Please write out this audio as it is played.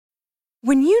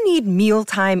When you need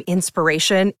mealtime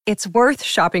inspiration, it's worth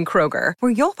shopping Kroger,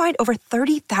 where you'll find over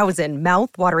 30,000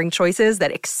 mouth-watering choices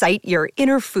that excite your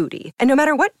inner foodie. And no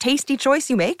matter what tasty choice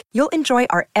you make, you'll enjoy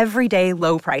our everyday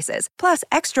low prices, plus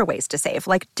extra ways to save,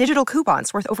 like digital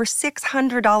coupons worth over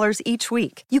 $600 each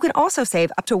week. You can also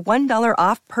save up to $1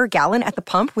 off per gallon at the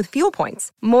pump with fuel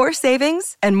points. More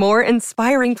savings and more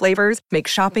inspiring flavors make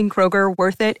shopping Kroger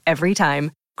worth it every time.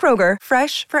 Kroger,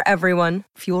 fresh for everyone.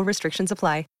 Fuel restrictions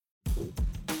apply.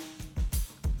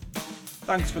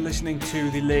 Thanks for listening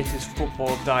to the latest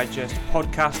Football Digest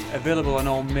podcast, available on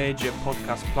all major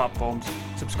podcast platforms.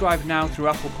 Subscribe now through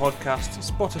Apple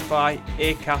Podcasts, Spotify,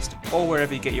 Acast, or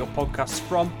wherever you get your podcasts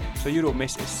from, so you don't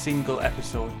miss a single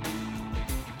episode.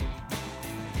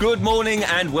 Good morning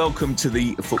and welcome to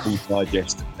the Football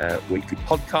Digest weekly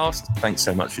podcast. Thanks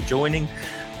so much for joining,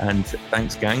 and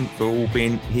thanks, gang, for all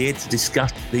being here to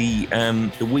discuss the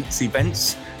week's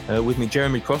events. With me,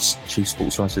 Jeremy Cross, Chief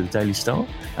Sports Writer of the Daily Star,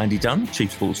 Andy Dunn,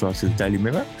 Chief Sports Writer of the Daily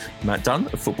Mirror, Matt Dunn,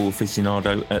 a football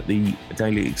aficionado at the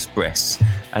Daily Express,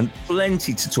 and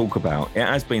plenty to talk about. It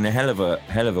has been a hell of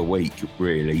a week,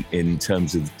 really, in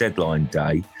terms of deadline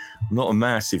day. I'm not a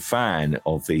massive fan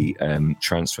of the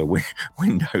transfer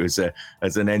window as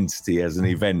an entity, as an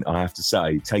event, I have to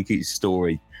say. Take each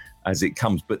story as it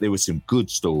comes, but there were some good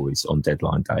stories on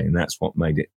deadline day, and that's what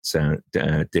made it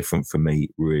different for me,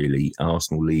 really.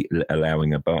 Arsenal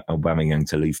allowing Aubameyang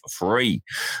to leave for free.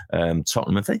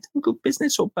 Tottenham, have they done good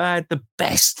business or bad? The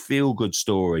best feel-good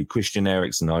story, Christian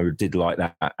Eriksen, I did like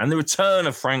that. And the return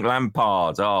of Frank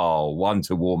Lampard, one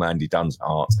to warm Andy Dunn's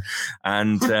heart.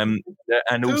 And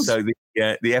also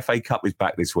the FA Cup is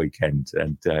back this weekend.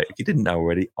 And if you didn't know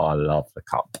already, I love the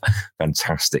Cup.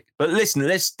 Fantastic. But listen,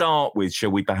 let's start with,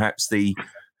 shall we, perhaps the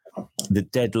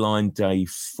deadline day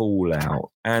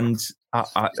fallout. And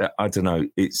I don't know,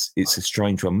 it's a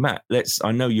strange one. Matt,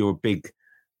 I know you're a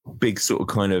big sort of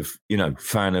kind of,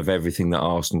 fan of everything that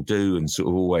Arsenal do and sort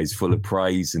of always full of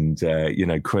praise and,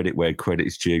 credit where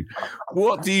credit's due.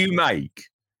 What do you make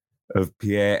of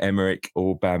Pierre-Emerick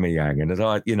Aubameyang? And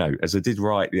as I did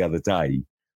write the other day,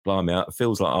 blimey, it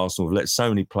feels like Arsenal have let so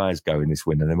many players go in this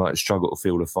window. They might struggle to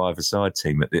field a five-a-side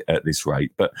team at this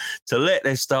rate. But to let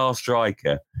their star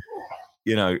striker,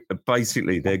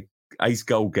 basically their ace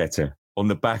goal-getter on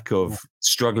the back of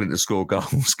struggling to score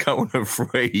goals, go on a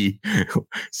free.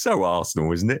 So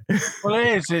Arsenal, isn't it? Well,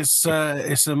 it is.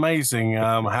 It's amazing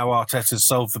how Arteta's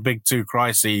solved the big two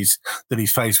crises that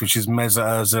he's faced, which is Mesut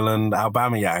Ozil and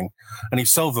Aubameyang. And he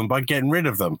solved them by getting rid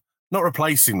of them, not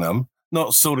replacing them,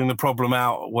 not sorting the problem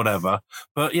out, whatever.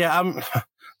 But yeah,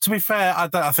 to be fair, I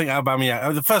think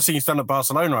Aubameyang, the first thing he's done at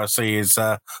Barcelona, I see, is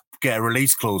get a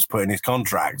release clause put in his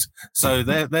contract. So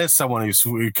there's someone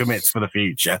who commits for the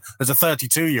future as a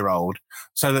 32-year-old,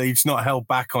 so that he's not held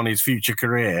back on his future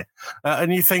career.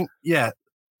 And you think, yeah,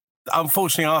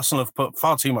 unfortunately, Arsenal have put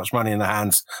far too much money in the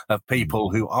hands of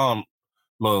people who aren't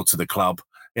loyal to the club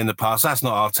in the past. That's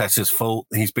not Arteta's fault.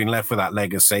 He's been left with that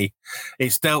legacy.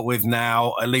 It's dealt with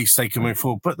now. At least they can move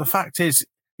forward. But the fact is,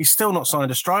 he's still not signed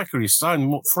a striker. He's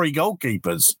signed 3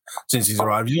 goalkeepers since he's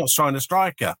arrived. He's not signed a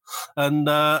striker. And,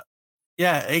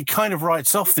 it kind of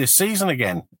writes off this season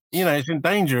again. It's in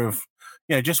danger of,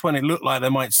 just when it looked like they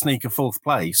might sneak a 4th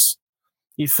place,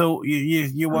 you thought,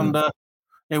 you wonder,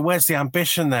 where's the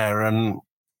ambition there? And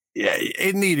yeah,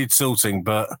 it needed sorting,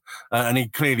 but and he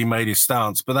clearly made his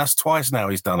stance. But that's twice now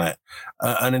he's done it.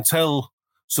 And until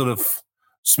sort of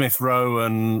Smith Rowe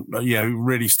and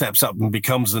really steps up and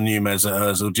becomes the new Mesut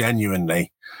Ozil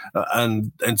genuinely,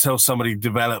 and until somebody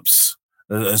develops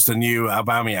as the new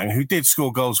Aubameyang, who did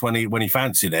score goals when he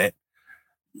fancied it,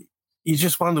 you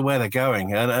just wonder where they're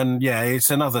going. And it's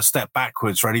another step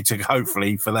backwards, ready to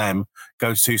hopefully for them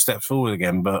goes 2 steps forward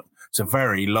again. But it's a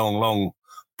very long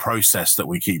process that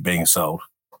we keep being sold.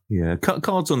 Yeah,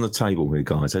 cards on the table here,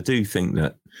 guys. I do think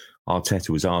that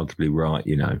Arteta was arguably right,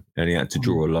 and he had to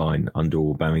draw a line under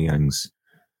Aubameyang's,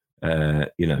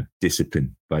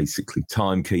 discipline, basically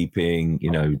timekeeping,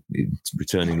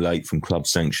 returning late from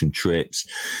club-sanctioned trips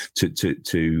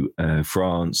to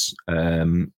France.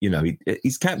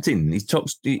 He's captain. He's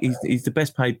the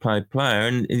best paid player,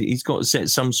 and he's got to set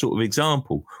some sort of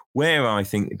example. Where I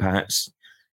think perhaps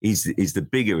is the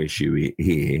bigger issue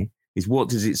here is, what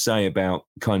does it say about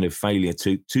kind of failure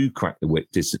to crack the whip,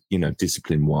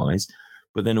 discipline-wise,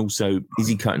 but then also, is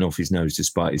he cutting off his nose to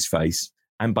spite his face?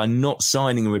 And by not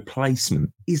signing a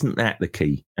replacement, isn't that the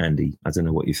key, Andy? I don't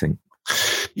know what you think.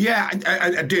 Yeah,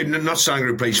 I do. Not signing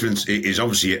replacements is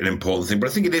obviously an important thing, but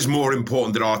I think it is more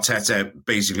important that Arteta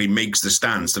basically makes the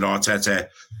stance, that Arteta,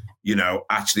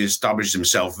 actually established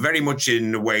himself very much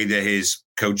in the way that his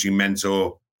coaching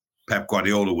mentor, Pep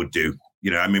Guardiola, would do.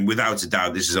 I mean, without a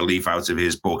doubt, this is a leaf out of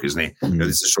his book, isn't it? Mm.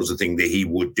 This is the sort of thing that he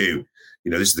would do.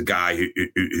 This is the guy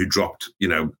who dropped,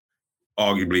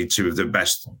 arguably two of the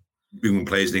best young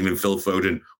players in England, Phil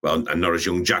Foden, and not as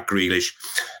young Jack Grealish,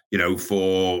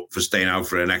 for staying out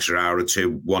for an extra hour or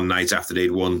two one night after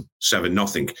they'd won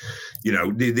 7-0.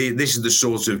 This is the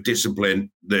sort of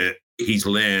discipline that he's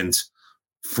learned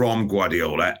from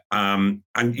Guardiola. I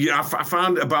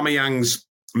found Aubameyang's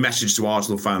message to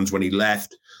Arsenal fans when he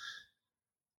left.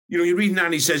 You read that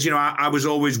and he says, I was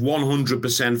always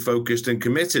 100% focused and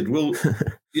committed. Well,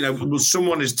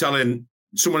 someone is telling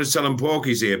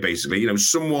porkies here, basically.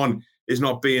 Someone is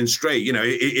not being straight.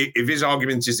 If his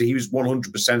argument is that he was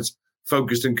 100%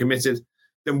 focused and committed,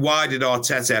 then why did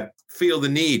Arteta feel the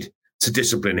need to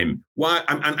discipline him? Why?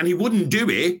 And he wouldn't do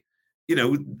it,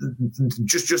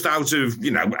 just out of,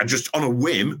 just on a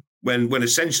whim when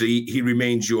essentially he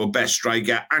remains your best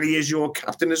striker and he is your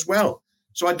captain as well.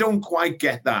 So I don't quite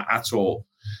get that at all.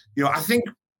 I think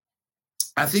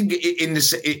in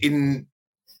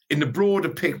the broader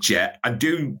picture, I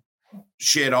do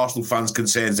share Arsenal fans'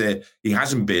 concerns there. He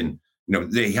hasn't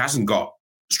got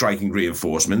striking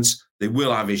reinforcements. They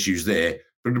will have issues there.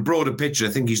 But in the broader picture, I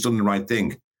think he's done the right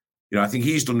thing. I think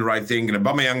he's done the right thing. And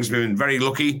Aubameyang's been very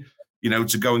lucky,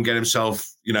 to go and get himself,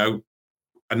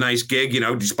 a nice gig,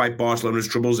 despite Barcelona's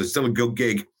troubles. It's still a good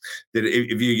gig that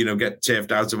if you, get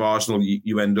turfed out of Arsenal,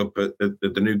 you end up at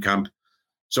the new camp.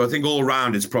 So I think all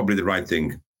round, it's probably the right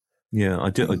thing. Yeah, I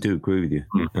do agree with you,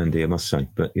 Andy, I must say.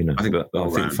 But, I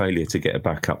think failure to get a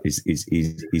backup is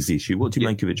the issue. What do you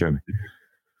make of it, Jeremy?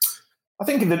 I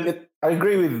think I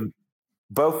agree with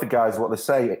both the guys, what they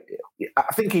say.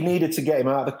 I think he needed to get him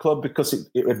out of the club because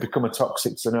it had become a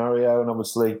toxic scenario, and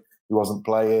obviously he wasn't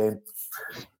playing.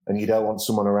 And you don't want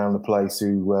someone around the place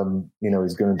who,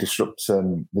 is going to disrupt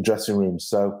the dressing room.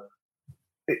 So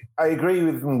I agree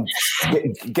with them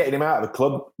getting him out of the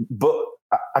club, but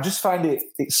I just find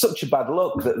it's such a bad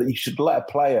look that you should let a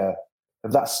player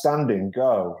of that standing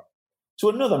go to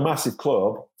another massive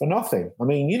club for nothing. I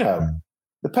mean,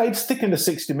 they paid thick under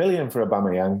 60 million for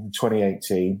Aubameyang in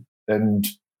 2018, and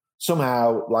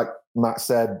somehow, like Matt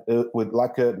said, with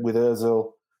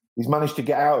Ozil, he's managed to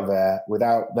get out of there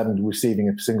without them receiving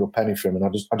a single penny from him.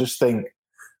 And I just think,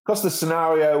 because the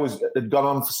scenario had gone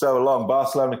on for so long,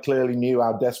 Barcelona clearly knew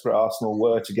how desperate Arsenal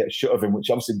were to get shut of him, which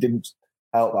obviously didn't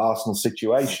help Arsenal's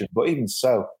situation. But even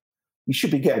so, you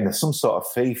should be getting some sort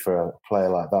of fee for a player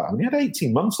like that. I mean, he had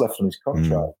 18 months left on his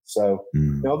contract. So,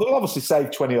 they'll obviously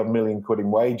save 20-odd million quid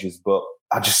in wages, but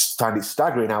I just find it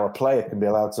staggering how a player can be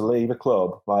allowed to leave a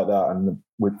club like that and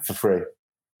for free.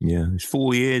 Yeah, it's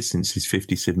 4 years since his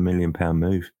 £57 million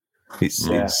move. It's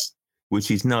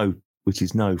which is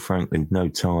frankly no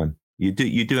time. You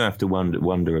do have to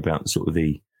wonder about sort of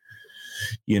the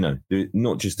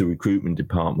not just the recruitment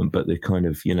department, but the kind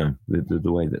of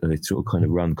the way that they sort of kind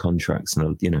of run contracts,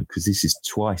 and because this is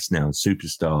twice now a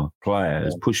superstar player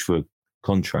has pushed for a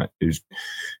contract who's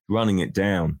running it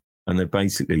down, and they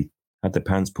basically had their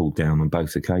pants pulled down on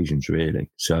both occasions, really.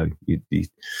 So,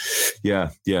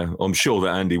 I'm sure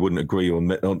that Andy wouldn't agree on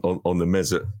the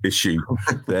Mesut issue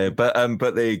there, but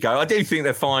there you go. I do think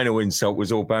the final insult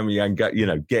was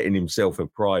Aubameyang, getting himself a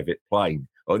private plane.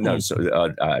 Oh no,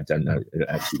 I don't know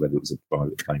actually whether it was a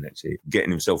private plane. Actually,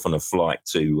 getting himself on a flight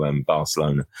to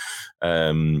Barcelona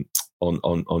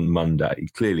on Monday.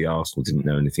 Clearly, Arsenal didn't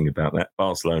know anything about that.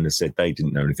 Barcelona said they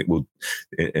didn't know anything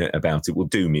about it. Well,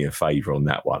 do me a favour on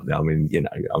that one. I mean,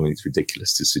 it's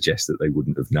ridiculous to suggest that they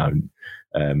wouldn't have known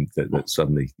that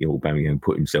suddenly Aubameyang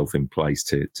put himself in place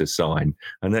to sign,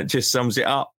 and that just sums it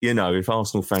up. If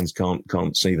Arsenal fans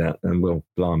can't see that, then well,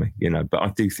 blimey, But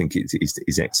I do think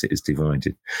his exit is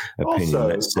divided opinion.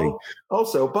 Let's see.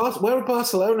 Also, where are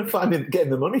Barcelona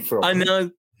getting the money from? I know.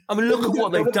 I mean, look at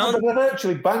what they've done. They're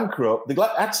virtually bankrupt. They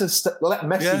had to let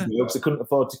Messi go because they couldn't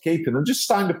afford to keep him, and just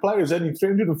signed a player who's earning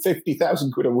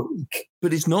 350,000 quid a week.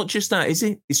 But it's not just that, is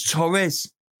it? It's Torres.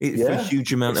 For a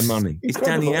huge amount of money. It's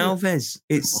Dani Alves.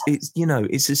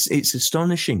 It's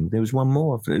astonishing. There was one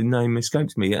more. The name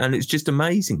escapes me, and it's just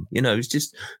amazing. It's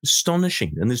just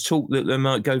astonishing. And there's talk that they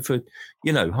might go for,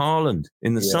 Haaland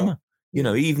in the summer.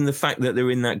 Even the fact that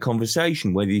they're in that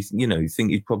conversation, whether you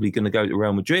think he's probably going to go to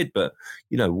Real Madrid, but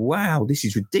wow, this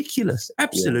is ridiculous,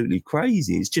 absolutely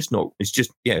crazy. It's just not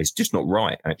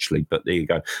right, actually. But there you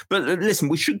go. But listen,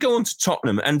 we should go on to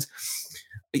Tottenham, and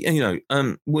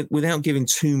without giving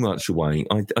too much away,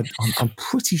 I'm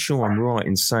pretty sure I'm right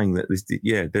in saying that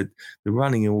the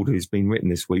running order has been written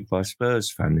this week by a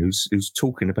Spurs fan who's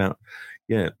talking about,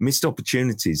 missed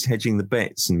opportunities, hedging the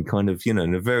bets, and kind of,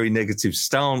 in a very negative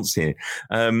stance here.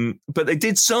 But they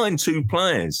did sign 2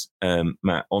 players,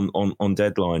 Matt, on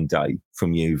deadline day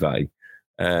from Juve.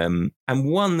 And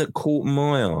one that caught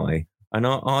my eye, and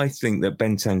I think that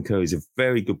Bentancur is a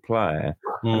very good player.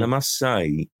 And I must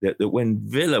say that when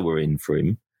Villa were in for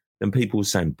him, then people were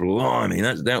saying, blimey,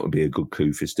 that would be a good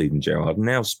coup for Steven Gerrard. And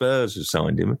now Spurs have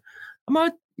signed him.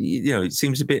 It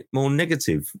seems a bit more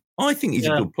negative. I think he's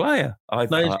a good player.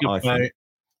 He's a good player.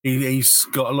 He's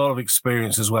got a lot of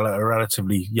experience as well at a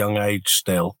relatively young age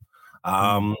still,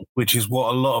 which is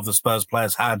what a lot of the Spurs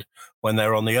players had when they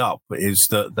were on the up, is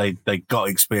that they got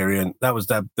experience. That was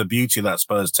the beauty of that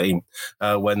Spurs team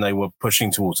when they were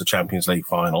pushing towards the Champions League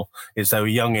final, is they were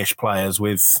youngish players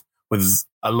with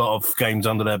a lot of games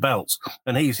under their belts.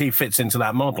 And he fits into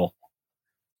that model.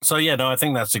 So, I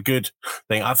think that's a good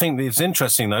thing. I think it's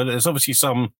interesting, though, there's obviously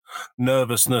some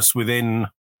nervousness within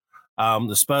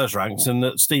the Spurs ranks, and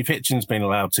that Steve Hitchen's been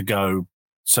allowed to go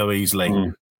so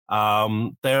easily.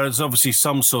 There is obviously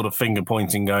some sort of finger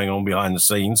pointing going on behind the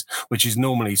scenes, which is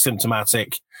normally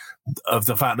symptomatic of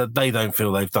the fact that they don't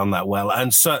feel they've done that well.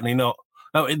 And certainly not.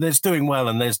 There's doing well,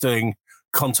 and there's doing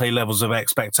Conte levels of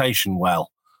expectation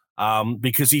well.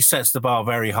 Because he sets the bar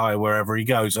very high wherever he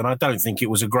goes. And I don't think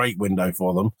it was a great window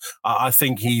for them. I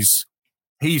think he's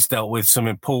dealt with some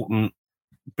important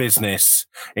business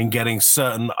in getting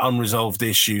certain unresolved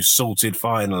issues sorted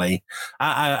finally.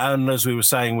 And as we were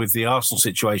saying with the Arsenal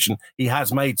situation, he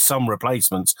has made some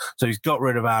replacements. So he's got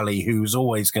rid of Ali, who's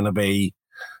always going to be,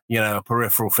 a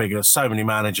peripheral figure. So many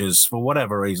managers, for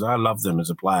whatever reason, I loved him as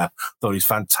a player. Thought he's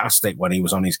fantastic when he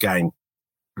was on his game.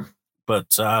 But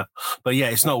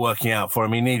it's not working out for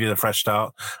him. He needed a fresh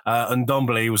start. And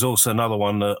Ndombele was also another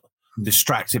one that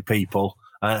distracted people.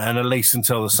 And at least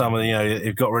until the summer,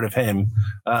 it got rid of him.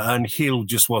 And Hill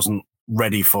just wasn't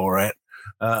ready for it.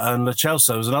 And Lo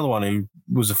Celso was another one who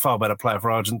was a far better player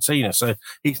for Argentina. So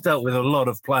he's dealt with a lot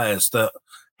of players that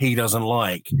he doesn't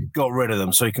like, got rid of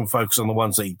them so he can focus on the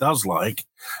ones that he does like.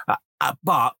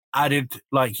 But added,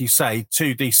 like you say,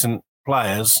 2 decent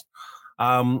players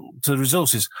to the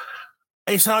resources.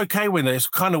 It's an okay window. It's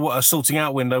kind of a sorting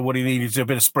out window, what he needed to do, a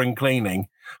bit of spring cleaning.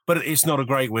 But it's not a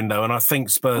great window, and I think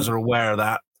Spurs are aware of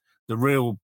that. The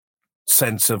real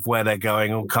sense of where they're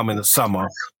going will come in the summer,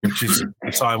 which is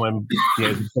the time when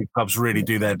the big clubs really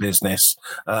do their business.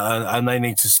 And they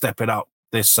need to step it up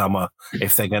this summer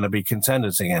if they're going to be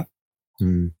contenders again.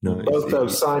 Both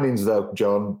those signings, though,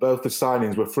 John, both the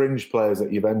signings were fringe players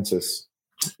at Juventus.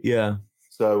 Yeah.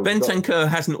 So Bentancur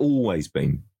hasn't always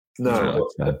been. No.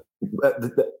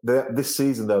 This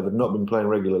season, though, they've not been playing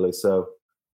regularly, so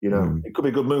it could be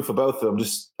a good move for both of them.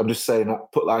 I'm just saying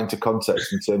that, put that into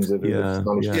context in terms of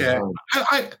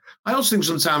I also think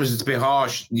sometimes it's a bit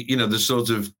harsh. The sort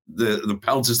of the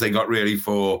pelters they got really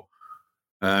for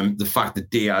the fact that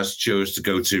Diaz chose to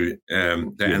go to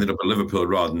they ended up at Liverpool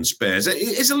rather than Spurs.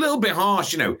 It's a little bit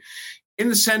harsh, in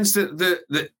the sense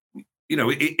that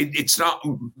it's not.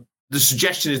 The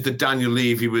suggestion is that Daniel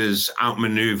Levy was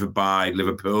outmaneuvered by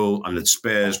Liverpool and that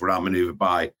Spurs were outmaneuvered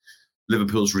by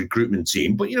Liverpool's recruitment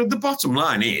team. But, the bottom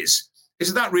line is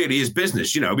that really is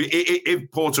business.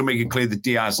 If Porto make it clear that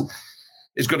Diaz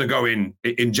is going to go in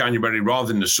January rather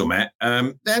than the summer,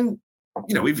 then,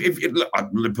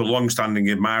 if Liverpool long-standing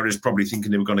admirers probably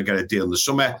thinking they were going to get a deal in the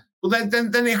summer, well,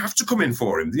 then they have to come in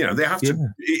for him. They have to.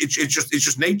 It's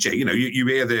just nature. You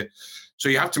hear so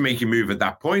you have to make your move at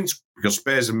that point because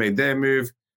Spurs have made their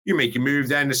move. You make your move,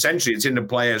 then essentially it's in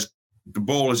the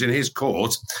ball is in his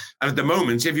court. And at the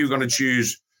moment, if you're going to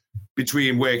choose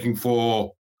between working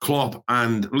for Klopp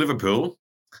and Liverpool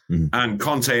and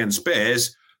Conte and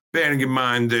Spurs, bearing in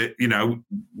mind that,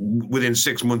 within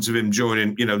 6 months of him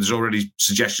joining, there's already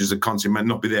suggestions that Conte might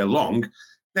not be there long,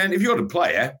 then if you're the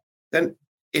player, then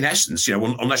in essence,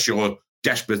 unless you're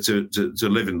desperate to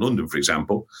live in London, for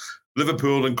example,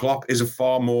 Liverpool and Klopp is a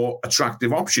far more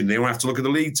attractive option. They don't have to look at the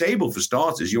league table for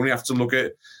starters. You only have to look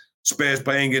at Spurs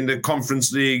playing in the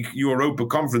Conference League, Europa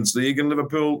Conference League, and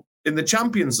Liverpool in the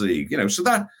Champions League. So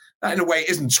that in a way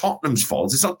isn't Tottenham's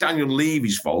fault. It's not Daniel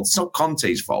Levy's fault. It's not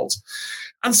Conte's fault.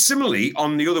 And similarly,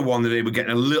 on the other one that they were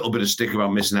getting a little bit of stick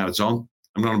about missing out on,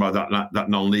 I'm not about that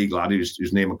non-league lad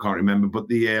whose name I can't remember, but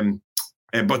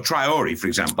but Traore, for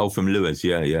example. Oh, from Lewis,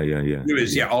 yeah.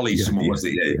 Lewis, Ollie, someone was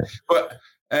it? Yeah. But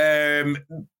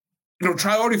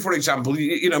Traore, for example,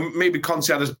 maybe Conte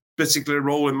had a particular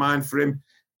role in mind for him.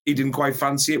 He didn't quite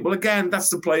fancy it. Well, again, that's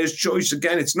the player's choice.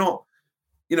 Again, it's not,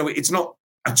 it's not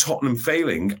a Tottenham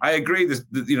failing. I agree that,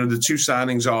 the 2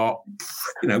 signings are,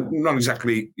 not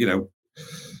exactly,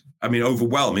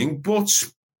 overwhelming, but,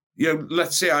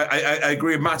 let's say I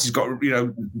agree with Matt. He's got,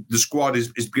 the squad is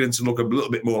beginning to look a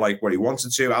little bit more like what he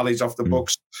wanted to. Ali's off the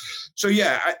books. So,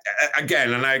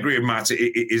 again, and I agree with Matt,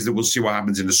 is that we'll see what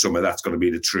happens in the summer. That's going to be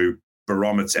the true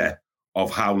barometer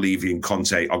of how Levy and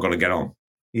Conte are going to get on.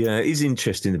 Yeah, it is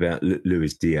interesting about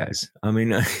Luis Diaz. I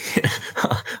mean,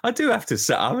 I do have to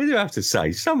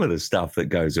say, some of the stuff that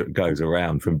goes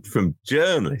around from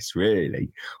journalists really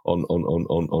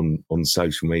on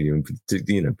social media, and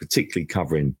particularly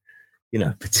covering,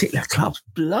 particular clubs.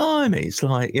 Blimey, it's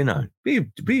like,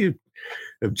 be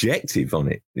objective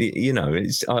on it.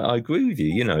 I agree with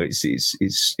you.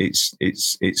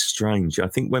 It's strange. I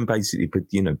think when basically,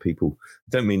 people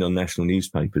don't mean on national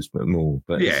newspapers, but more.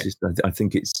 But it's just, I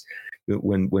think it's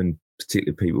when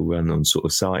particular people run on sort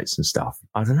of sites and stuff.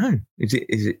 I don't know. Is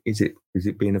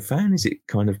it being a fan? Is it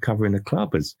kind of covering a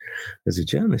club as a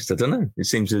journalist? I don't know. It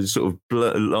seems to sort of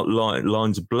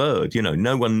lines are blurred.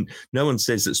 No one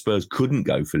says that Spurs couldn't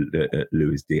go for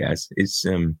Luis Diaz. It's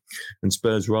and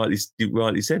Spurs rightly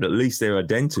said, at least they're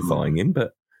identifying him.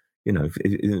 But at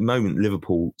the moment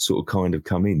Liverpool sort of kind of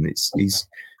come in,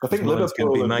 I think Liverpool's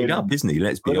going to be made up, isn't he?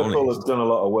 Let's be honest. Liverpool has done a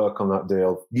lot of work on that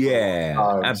deal.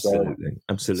 Yeah, absolutely.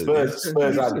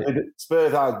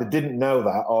 Spurs either didn't know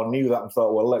that or knew that and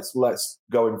thought, well, let's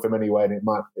go in for him anyway, and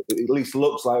it at least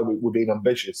looks like we're being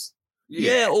ambitious.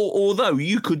 Yeah, although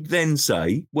you could then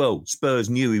say, well, Spurs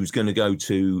knew he was going to go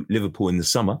to Liverpool in the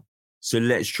summer, so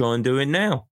let's try and do it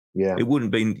now. Yeah, it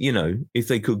wouldn't be, if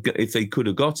they could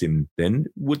have got him, then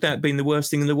would that have been the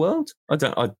worst thing in the world?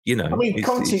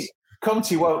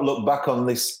 Conte won't look back on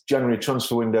this January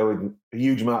transfer window with a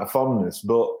huge amount of fondness,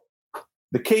 but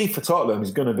the key for Tottenham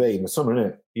is going to be in the summer,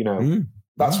 isn't it?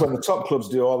 That's when the top clubs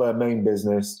do all their main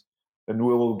business, and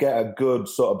we will get a good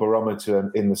sort of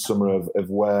barometer in the summer of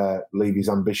where Levy's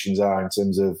ambitions are in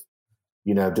terms of,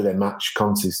 do they match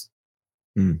Conte's?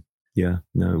 Yeah,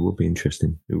 no, it will be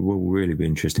interesting. It will really be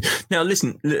interesting. Now,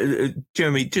 listen,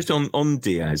 Jeremy, just on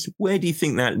Diaz, what do you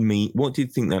think that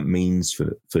means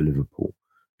for Liverpool?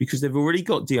 Because they've already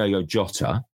got Diogo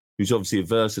Jota, who's obviously a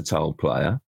versatile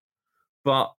player,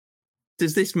 but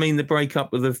does this mean the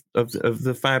breakup of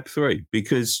the Fab Three?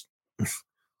 Because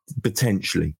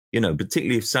potentially,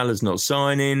 particularly if Salah's not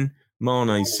signing,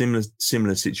 Mane's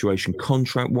similar situation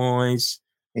contract wise.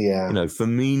 Yeah,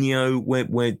 Firmino,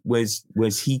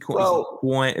 where's he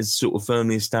quite as sort of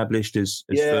firmly established as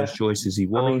first choice as he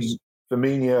was?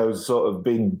 Firmino's sort of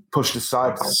been pushed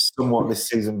aside somewhat this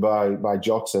season by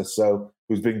Jota, so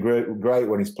who's been great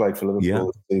when he's played for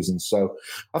Liverpool this season. So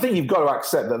I think you've got to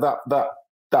accept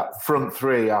that front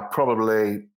three are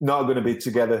probably not going to be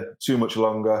together too much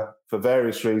longer for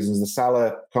various reasons. The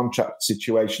Salah contract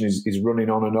situation is running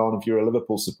on and on. If you're a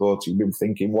Liverpool supporter, you've been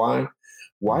thinking, why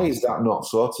is that not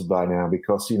sorted by now?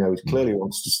 Because, he clearly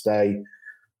wants to stay.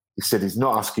 He said he's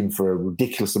not asking for a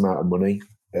ridiculous amount of money.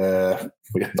 That's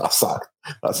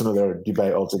another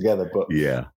debate altogether. But,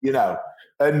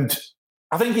 and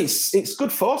I think it's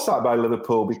good foresight by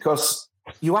Liverpool because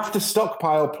you have to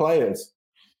stockpile players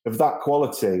of that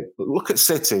quality. Look at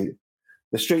City.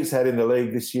 The streets head in the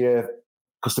league this year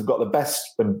because they've got the best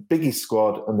and biggest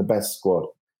squad and the best squad.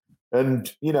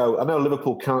 And, I know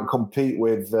Liverpool can't compete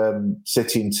with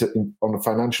City on a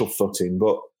financial footing,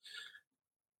 but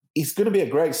it's going to be a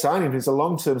great signing. It's a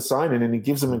long-term signing and he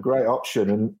gives them a great option.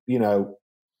 And,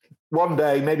 one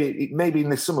day, maybe in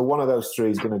the summer, one of those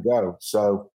three is going to go.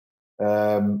 So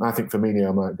I think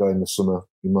Firmino might go in the summer.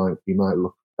 He might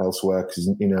look elsewhere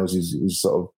because he knows he's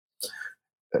sort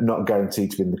of not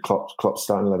guaranteed to be in the Klopp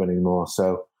starting 11 anymore.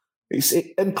 So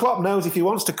and Klopp knows if he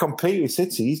wants to compete with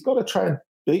City, he's got to try and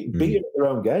be in their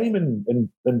own game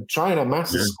and try and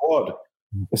amass a squad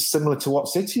as similar to what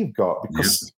City have got.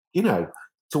 Because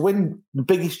to win the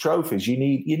biggest trophies, you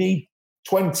need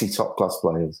 20 top class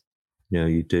players. Yeah,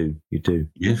 you do.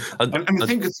 Yeah, I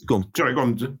think it's go on. Sorry, go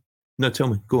on. No, tell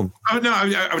me. Go on. Oh no,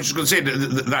 I was just going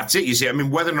to say that's it. You see, I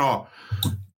mean, whether or not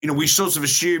we sort of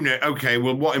assume that okay,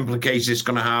 well, what implications it's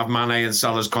going to have Mane and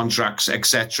Salah's contracts,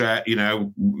 etc.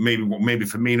 Maybe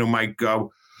Firmino might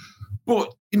go.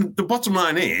 But the bottom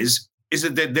line is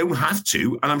that they don't have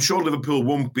to, and I'm sure Liverpool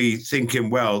won't be thinking,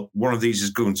 well, one of these is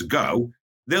going to go.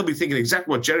 They'll be thinking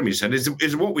exactly what Jeremy said,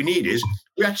 is what we need is,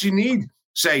 we actually need,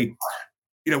 say,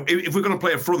 if we're going to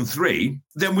play a front three,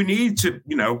 then we need to,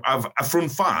 have a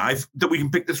front five that we can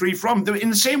pick the three from.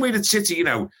 In the same way that City,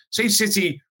 say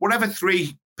City, whatever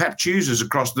three Pep chooses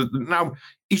across now,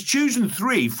 he's choosing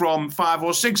three from 5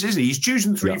 or 6, isn't he? He's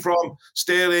choosing three from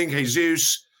Sterling,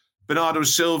 Jesus, Bernardo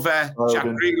Silva, Jack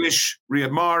Grealish, Riyad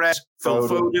Mahrez, Phil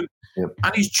Foden. Yep.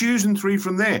 And he's choosing three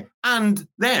from there. And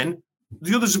then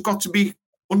the others have got to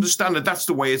understand that that's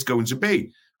the way it's going to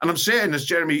be. And I'm saying, as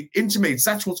Jeremy intimates,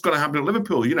 that's what's going to happen at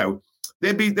Liverpool. You know,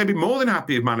 they'd be more than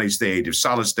happy if Mane stayed, if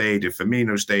Salah stayed, if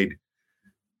Firmino stayed,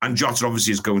 and Jota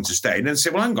obviously is going to stay. And then say,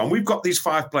 well, hang on, we've got these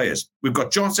 5 players. We've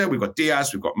got Jota, we've got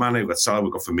Diaz, we've got Mane, we've got Salah,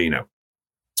 we've got Firmino.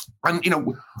 And, you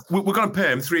know, we're going to pay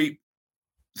them three,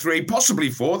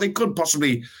 possibly 4. They could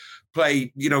possibly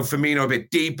play, you know, Firmino a bit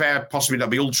deeper, possibly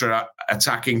that'll be ultra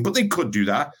attacking, but they could do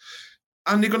that.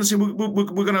 And they're going to say, we're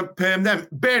going to pay them.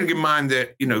 Bearing in mind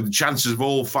that, you know, the chances of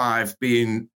all 5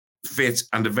 being fit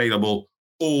and available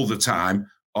all the time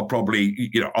are probably,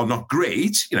 you know, are not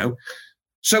great, you know.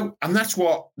 So, and that's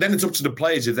what, then it's up to the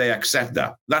players if they accept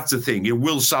that. That's the thing. You know,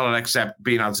 will Salah accept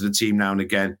being out of the team now and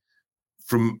again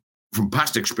from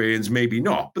past experience? Maybe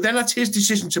not. But then that's his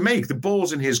decision to make. The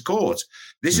ball's in his court.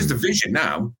 This is the vision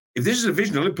now. If this is the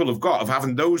vision Liverpool have got of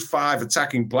having those 5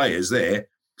 attacking players there,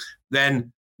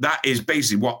 then that is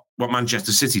basically what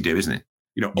Manchester City do, isn't it?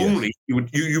 You know, only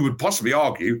you would possibly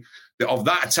argue that of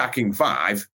that attacking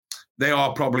 5, they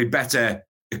are probably better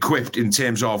equipped in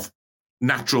terms of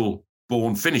natural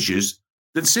born finishers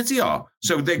than City are.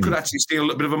 So they could actually steal a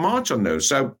little bit of a march on those.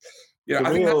 So, yeah,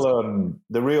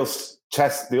 the real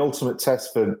test, the ultimate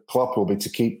test for Klopp will be to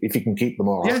keep, if he can keep them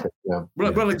all. Yeah.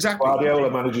 Well, exactly. Guardiola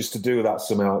manages to do that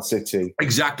somehow at City.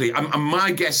 Exactly. And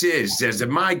my guess is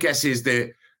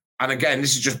that, and again,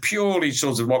 this is just purely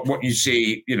sort of what you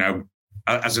see, you know,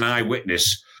 as an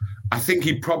eyewitness. I think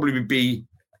he'd probably be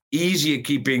easier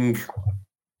keeping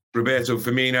Roberto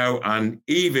Firmino and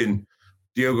even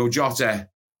Diogo Jota.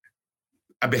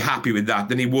 I'd be happy with that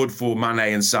than he would for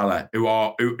Mane and Salah, who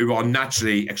are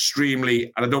naturally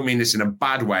extremely, and I don't mean this in a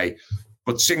bad way,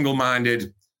 but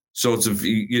single-minded sorts of,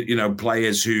 you know,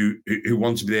 players who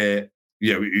want to be there,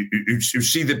 you know, who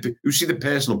see the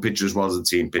personal picture as well as the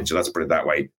team picture. Let's put it that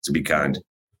way, to be kind.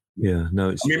 Yeah,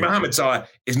 no. Mohamed Salah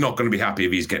is not going to be happy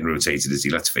if he's getting rotated, is he?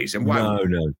 Let's face it.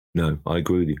 No. I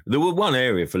agree with you. There was one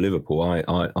area for Liverpool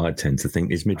I tend to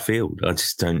think is midfield. I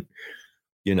just don't.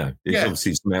 You know, there's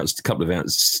obviously a couple of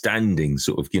outstanding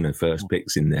sort of, you know, first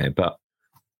picks in there, but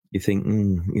you think,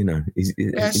 you know,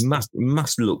 he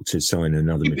must look to sign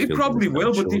another midfielder. It probably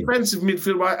will, but defensive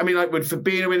midfield, I mean, like with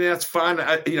Fabinho in there, that's fine.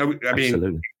 You know, I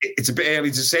mean, it's a bit early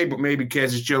to say, but maybe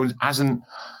Curtis Jones hasn't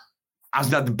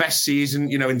had the best season,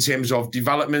 you know, in terms of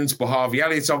development, but Harvey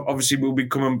Elliott obviously will be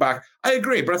coming back. I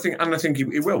agree, but I think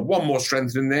he will. One more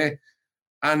strength in there.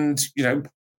 And, you know,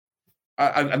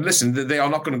 and listen, they are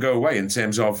not going to go away in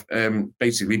terms of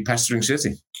basically pestering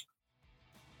City.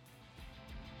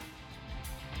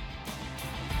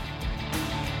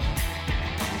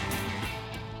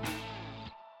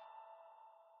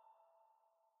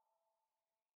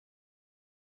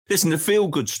 Listen, the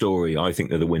feel-good story, I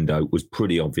think, of the window was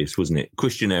pretty obvious, wasn't it?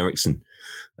 Christian Eriksen.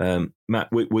 Matt,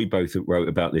 we both wrote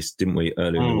about this, didn't we,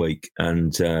 earlier in the week?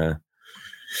 And...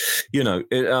 you know,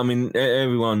 I mean,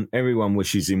 everyone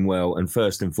wishes him well, and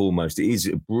first and foremost, it is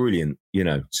a brilliant, you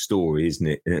know, story, isn't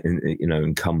it? And you know,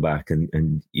 and comeback,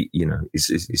 and you know,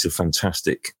 it's a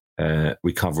fantastic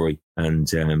recovery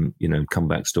and you know,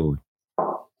 comeback story.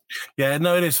 Yeah,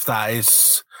 no, it is. That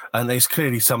is, and it's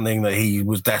clearly something that he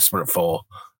was desperate for,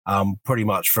 pretty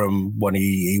much from when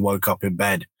he woke up in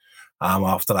bed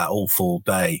after that awful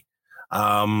day.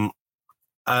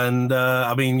 And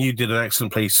I mean, you did an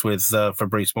excellent piece with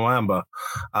Fabrice Muamba.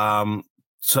 And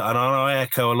I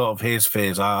echo a lot of his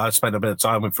fears. I spent a bit of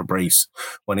time with Fabrice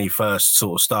when he first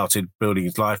sort of started building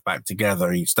his life back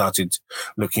together. He started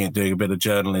looking at doing a bit of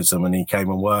journalism, and he came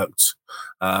and worked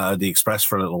at the Express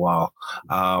for a little while.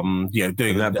 You know,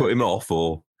 doing that put him off,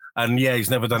 or. And yeah, he's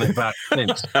never done it back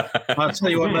since. I'll tell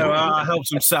you what, though, I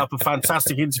helped him set up a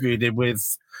fantastic interview he did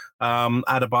with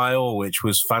Adebayor, which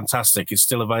was fantastic. It's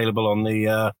still available on the,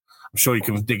 I'm sure you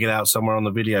can dig it out somewhere on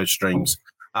the video streams.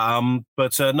 No,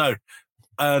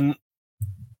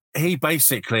 he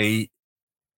basically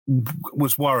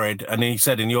was worried, and he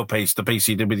said in your piece, the piece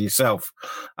you did with yourself,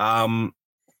 that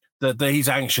he's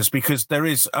anxious because there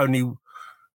is only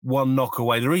one knock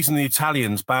away. The reason the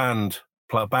Italians banned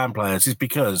players is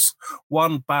because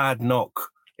one bad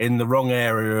knock in the wrong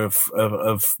area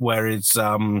of where its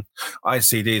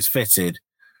ICD is fitted,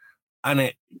 and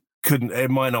it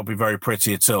might not be very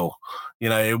pretty at all. You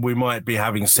know, we might be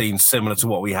having scenes similar to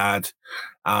what we had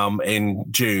in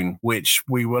June, which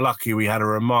we were lucky we had a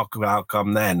remarkable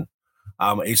outcome then.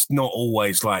 It's not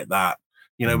always like that.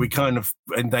 You know, we kind of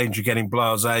in danger of getting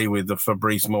blasé with the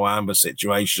Fabrice Muamba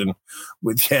situation,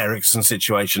 with the Eriksen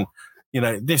situation. You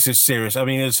know, this is serious. I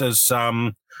mean, as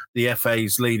the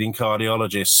FA's leading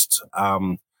cardiologist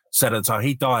said at the time,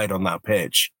 he died on that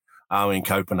pitch in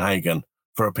Copenhagen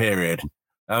for a period.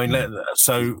 I mean,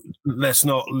 so let's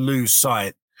not lose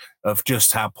sight of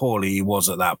just how poorly he was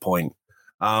at that point.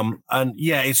 And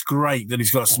yeah, it's great that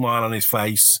he's got a smile on his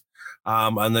face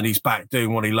and that he's back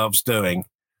doing what he loves doing.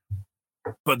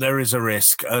 But there is a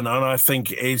risk. And I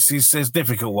think it's a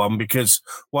difficult one, because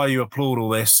while you applaud all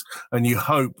this and you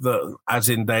hope that, as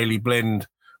in Daley Blind,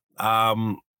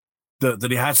 that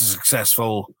he has a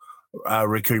successful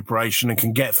recuperation and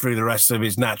can get through the rest of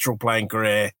his natural playing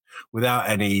career without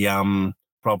any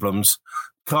problems,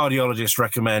 cardiologists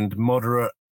recommend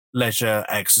moderate leisure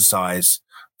exercise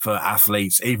for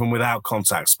athletes, even without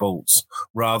contact sports,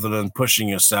 rather than pushing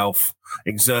yourself,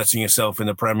 exerting yourself in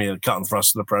the cut and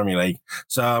thrust of the Premier League.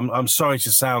 So I'm sorry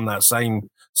to sound that same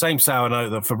sour note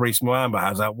that Fabrice Muamba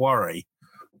has, that worry,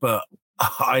 but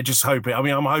I just hope it. I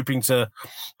mean,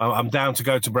 I'm down to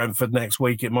go to Brentford next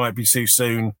week. It might be too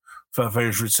soon for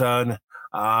his return.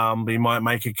 He might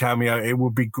make a cameo. It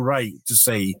would be great to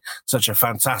see such a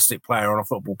fantastic player on a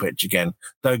football pitch again.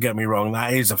 Don't get me wrong,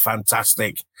 that is a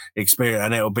fantastic experience,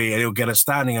 and he'll get a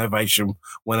standing ovation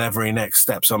whenever he next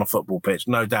steps on a football pitch,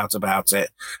 no doubt about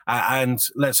it. And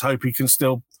let's hope he can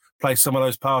still play some of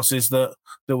those passes that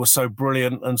were so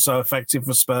brilliant and so effective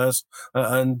for Spurs,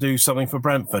 and do something for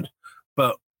Brentford.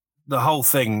 But the whole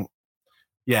thing,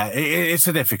 yeah, it's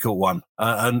a difficult one,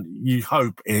 and you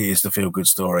hope it is the feel-good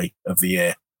story of the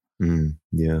year.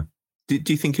 Yeah. Do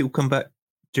you think he'll come back,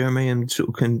 Jeremy, and sort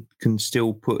of can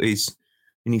still put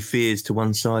any fears to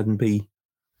one side and be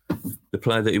the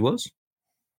player that he was?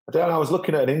 I don't know. I was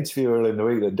looking at an interview earlier in the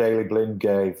week that Daley Blind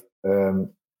gave,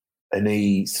 and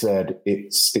he said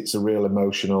it's a real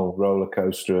emotional roller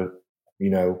coaster,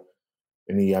 and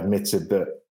he admitted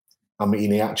that. I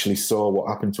mean, he actually saw what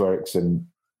happened to Eriksen.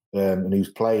 And he was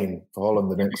playing for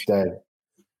Holland the next day, and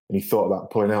he thought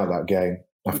about pulling out that game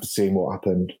after seeing what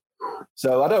happened.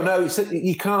 So I don't know.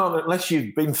 You can't, unless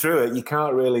you've been through it, you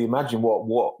can't really imagine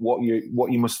what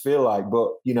you must feel like.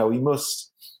 But he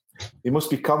must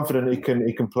be confident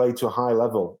he can play to a high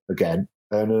level again.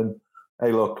 And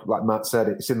hey, look, like Matt said,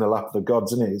 it's in the lap of the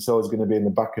gods, isn't it? It's always going to be in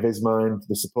the back of his mind,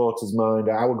 the supporters' mind,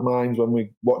 our minds when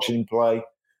we're watching him play.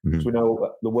 Mm-hmm. So we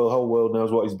know the whole world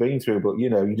knows what he's been through, but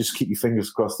you just keep your fingers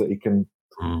crossed that he can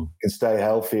stay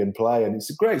healthy and play. And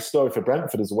it's a great story for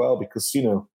Brentford as well, because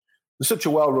they're such a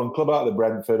well-run club out of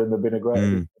Brentford, and they've been a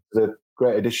great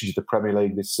addition to the Premier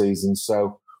League this season.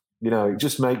 So it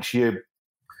just makes you.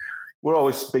 We're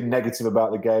always being negative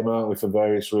about the game, aren't we, for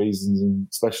various reasons, and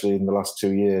especially in the last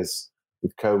 2 years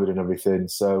with COVID and everything.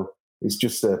 So it's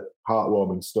just a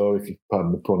heartwarming story, if you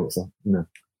pardon the pun.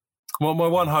 Well, my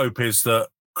one hope is that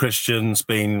Christian's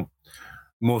been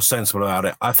more sensible about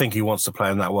it. I think he wants to play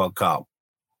in that World Cup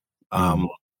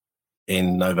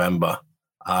in November.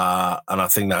 And I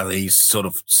think that he's sort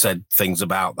of said things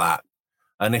about that.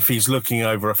 And if he's looking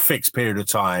over a fixed period of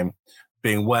time,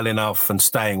 being well enough and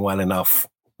staying well enough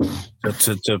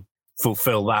to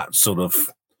fulfill that sort of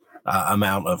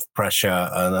amount of pressure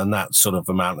and that sort of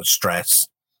amount of stress,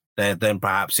 then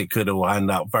perhaps it could all end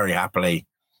up very happily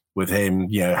with him,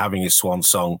 having his swan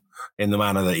song in the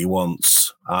manner that he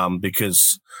wants,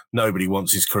 because nobody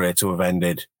wants his career to have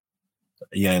ended,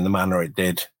 in the manner it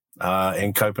did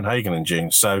in Copenhagen in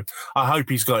June. So I hope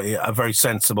he's got a very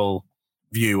sensible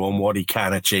view on what he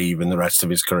can achieve in the rest of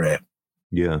his career.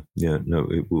 Yeah, no,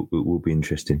 it will be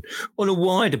interesting. On a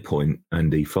wider point,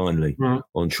 Andy, finally,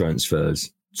 on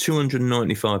transfers,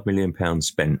 £295 million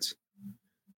spent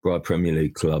by Premier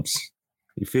League clubs.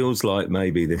 It feels like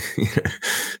maybe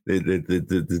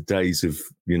the days of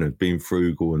being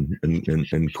frugal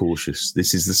and cautious.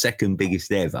 This is the second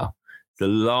biggest ever, the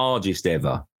largest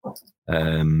ever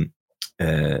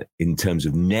in terms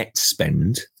of net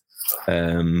spend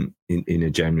in a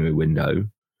January window.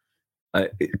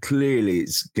 Clearly,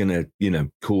 it's going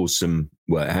to cause some.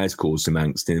 Well, it has caused some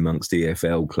angst amongst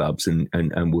EFL clubs,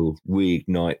 and will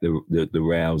reignite the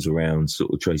rows around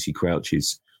sort of Tracy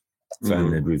Crouch's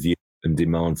fan-led review and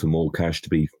demand for more cash to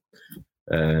be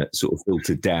sort of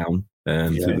filtered down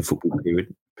through the football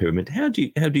pyramid. How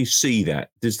do you see that?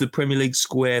 Does the Premier League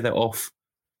square that off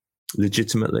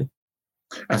legitimately?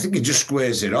 I think it just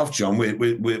squares it off, John.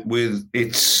 With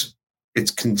its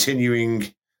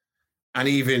continuing, and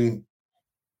even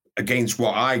against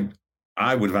what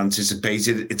I would have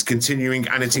anticipated, it's continuing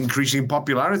and it's increasing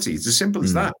popularity. It's as simple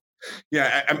as that.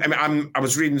 Yeah, I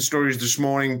was reading stories this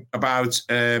morning about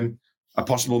a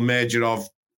possible merger of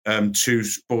two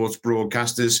sports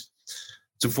broadcasters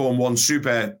to form one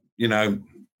super,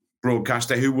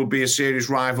 broadcaster who will be a serious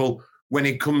rival when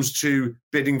it comes to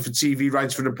bidding for TV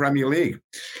rights for the Premier League.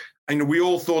 And we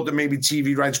all thought that maybe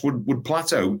TV rights would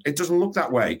plateau. It doesn't look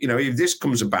that way. If this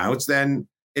comes about, then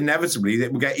inevitably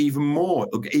it will get even more,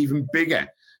 it'll get even bigger.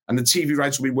 and the TV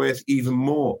rights will be worth even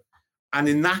more. And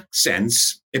in that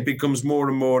sense, it becomes more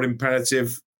and more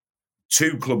imperative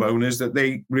to club owners that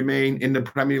they remain in the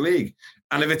Premier League.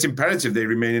 And if it's imperative they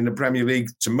remain in the Premier League,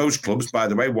 to most clubs, by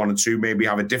the way, one or two maybe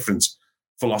have a different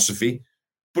philosophy.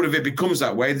 But if it becomes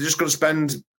that way, they're just going to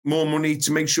spend more money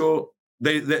to make sure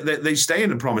they stay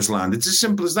in the promised land. It's as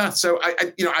simple as that. So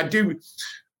I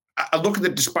look at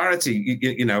the disparity,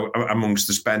 amongst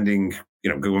the spending,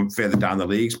 going further down the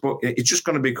leagues, but it's just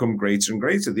going to become greater and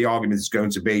greater. The argument is going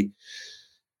to be,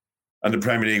 and the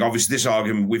Premier League, obviously, this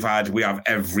argument we have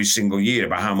every single year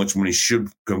about how much money should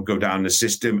go down the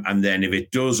system. And then if it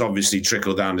does obviously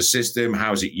trickle down the system,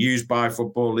 how is it used by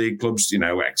Football League clubs,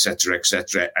 et cetera, et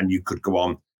cetera. And you could go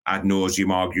on ad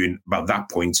nauseum arguing about that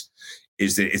point,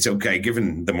 is that it's okay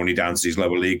giving the money down to these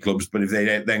lower league clubs, but if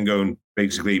they then go and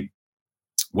basically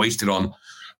waste it on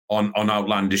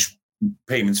outlandish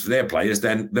payments for their players,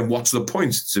 then what's the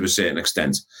point to a certain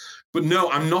extent? But no,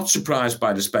 I'm not surprised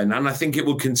by the spend, and I think it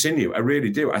will continue. I really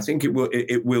do. I think it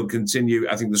will continue.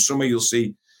 I think the summer you'll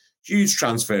see huge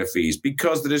transfer fees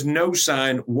because there is no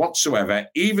sign whatsoever,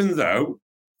 even though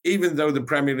the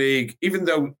Premier League, even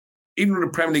though the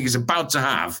Premier League is about to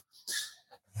have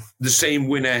the same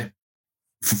winner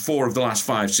for 4 of the last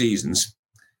 5 seasons,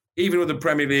 even though the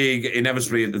Premier League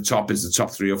inevitably at the top is the top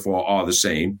 3 or 4 are the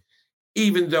same,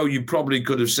 even though you probably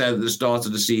could have said at the start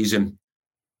of the season,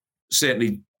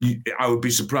 certainly I would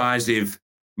be surprised if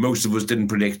most of us didn't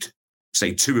predict,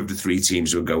 say, 2 of the 3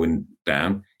 teams were going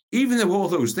down. Even though all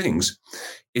those things,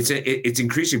 it's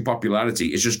increasing popularity.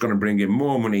 It's just going to bring in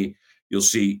more money. You'll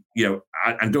see,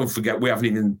 and don't forget, we haven't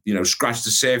even, scratched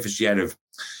the surface yet of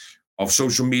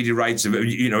social media rights, of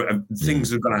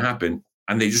things that are going to happen,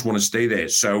 and they just want to stay there.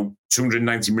 So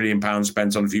 £290 million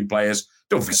spent on a few players.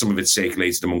 Don't forget some of it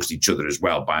circulated amongst each other as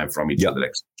well, buying from each other,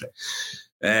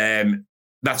 etc.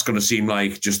 That's going to seem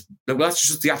like that's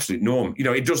just the absolute norm.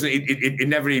 It doesn't, it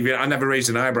never even, I never raised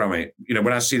an eyebrow, mate.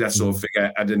 When I see that sort of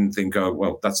figure, I didn't think, oh,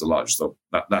 well, that's a lot. Just thought,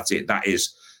 that's it.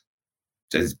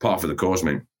 It's part of the course,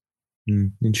 mate.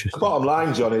 The Interesting. bottom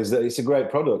line, John, is that it's a great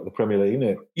product, the Premier League, isn't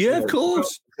it? Yeah, of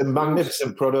course. It's a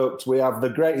magnificent product. We have most of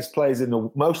the greatest players in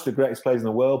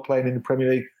the world playing in the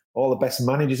Premier League, all the best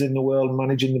managers in the world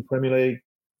managing the Premier League.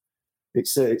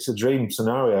 It's a dream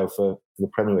scenario for the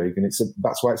Premier League, and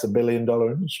that's why it's $1 billion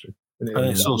industry. And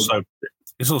it's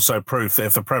also proof that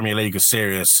if the Premier League is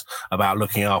serious about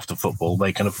looking after football,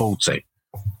 they can afford to.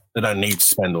 They don't need to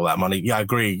spend all that money. Yeah, I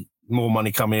agree. More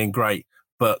money coming in, great,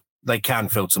 but they can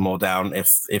filter more down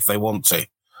if they want to,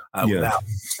 without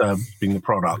disturbing the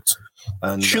product.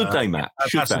 And, should they, Matt?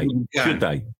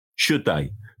 Should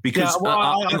they? Because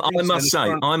I must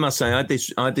say, I had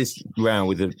this row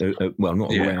with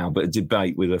row, but a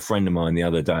debate with a friend of mine the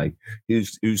other day,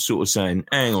 who's sort of saying,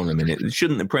 "Hang on a minute,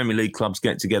 shouldn't the Premier League clubs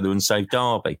get together and save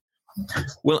Derby?"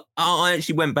 Well, I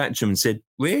actually went back to him and said,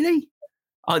 "Really?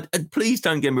 Please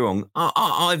don't get me wrong.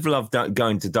 I've loved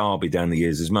going to Derby down the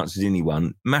years as much as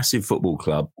anyone. Massive football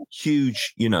club,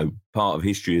 huge, part of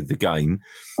history of the game,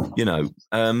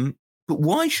 But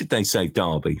why should they save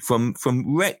Derby from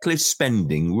reckless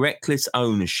spending, reckless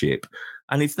ownership?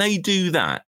 And if they do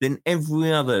that, then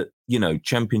every other,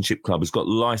 championship club has got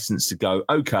license to go,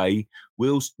 okay,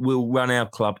 we'll run our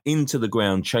club into the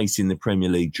ground chasing the Premier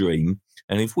League dream.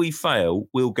 And if we fail,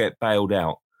 we'll get bailed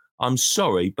out. I'm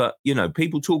sorry, but,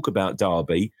 people talk about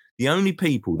Derby. The only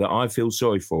people that I feel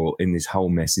sorry for in this whole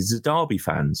mess is the Derby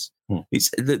fans.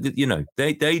 It's,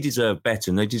 they deserve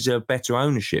better, and they deserve better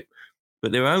ownership.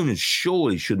 But their owners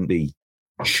surely shouldn't be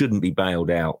bailed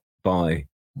out by,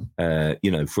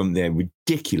 from their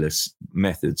ridiculous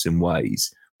methods and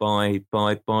ways by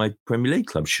Premier League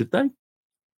clubs, should they?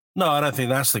 No, I don't think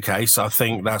that's the case. I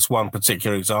think that's one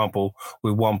particular example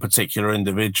with one particular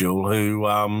individual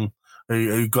who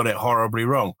got it horribly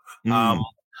wrong.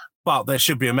 But there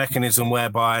should be a mechanism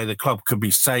whereby the club could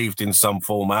be saved in some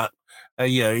format.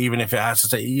 Even if it has to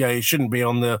take, it shouldn't be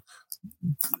on the,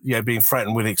 being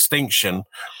threatened with extinction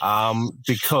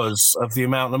because of the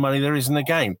amount of money there is in the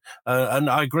game. And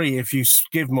I agree, if you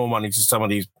give more money to some of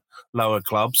these lower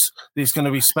clubs, it's going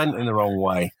to be spent in the wrong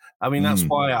way. I mean, that's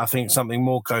why I think something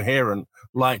more coherent,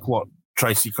 like what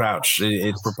Tracy Crouch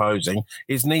is proposing,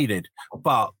 is needed.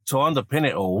 But to underpin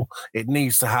it all, it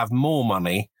needs to have more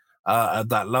money at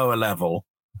that lower level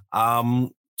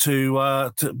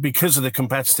to because of the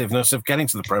competitiveness of getting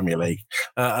to the Premier League.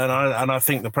 And I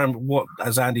think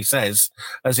as Andy says,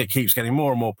 as it keeps getting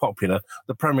more and more popular,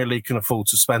 the Premier League can afford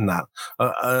to spend that.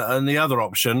 And the other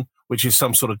option, which is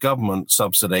some sort of government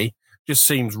subsidy, just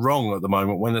seems wrong at the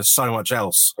moment when there's so much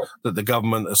else that the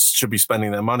government should be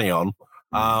spending their money on.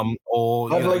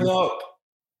 Leveling up.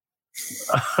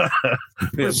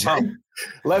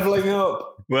 Leveling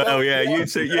up. Well, yeah, you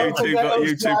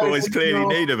two boys clearly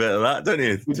need a bit of that, don't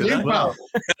you?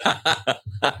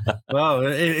 Well,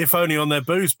 if only on their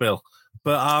booze bill.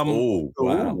 But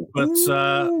wow.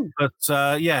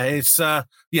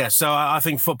 So I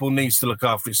think football needs to look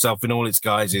after itself in all its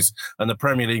guises, and the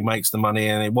Premier League makes the money,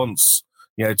 and it wants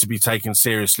to be taken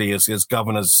seriously as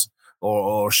governors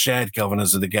or shared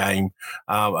governors of the game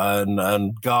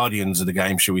and guardians of the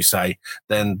game, shall we say.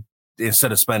 Then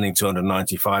instead of spending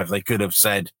 295, they could have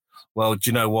said, well, do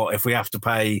you know what? If we have to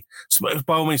pay,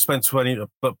 by all means, spend 20,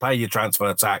 but pay your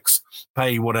transfer tax,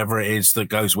 pay whatever it is that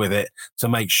goes with it to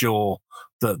make sure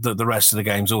that the rest of the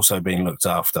game's also being looked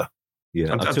after.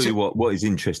 Yeah, I'll tell you what is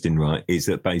interesting, right, is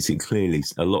that basically clearly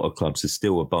a lot of clubs are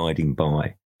still abiding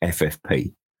by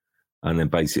FFP. And then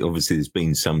basically, obviously, there's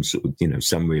been some sort of,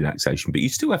 some relaxation, but you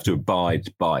still have to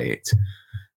abide by it.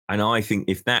 And I think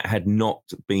if that had not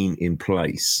been in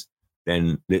place,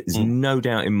 then there's no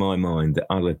doubt in my mind that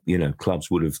other,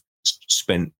 clubs would have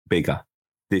spent bigger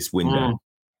this window.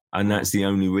 And that's the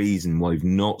only reason why we've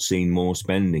not seen more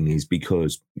spending is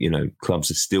because,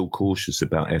 clubs are still cautious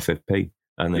about FFP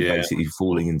and they're basically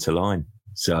falling into line.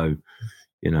 So,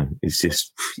 it's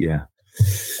just, yeah.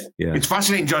 It's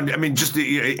fascinating, John. I mean,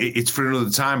 it's for another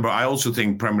time, but I also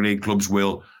think Premier League clubs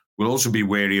will also be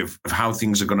wary of how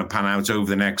things are going to pan out over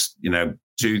the next,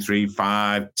 2, 3,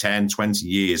 5, 10, 20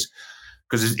 years.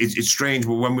 Because it's strange,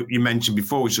 but when you mentioned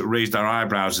before, we sort of raised our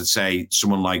eyebrows and say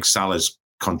someone like Salah's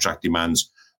contract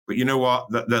demands. But you know what?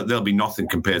 There'll be nothing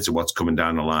compared to what's coming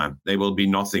down the line. They will be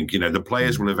nothing. The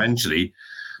players will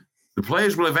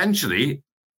eventually,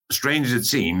 strange as it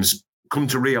seems, come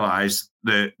to realise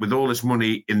that with all this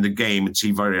money in the game and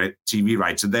TV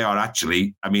rights, that they are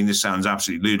actually, I mean, this sounds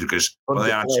absolutely ludicrous, but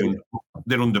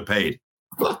they're underpaid.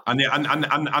 And they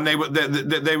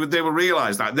will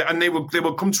realise that, and they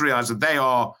will come to realise that they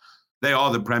are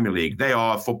the Premier League, they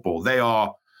are football, they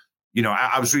are.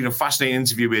 I was reading a fascinating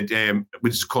interview with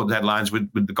which is called Headlines with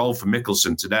the golfer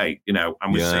Mickelson today.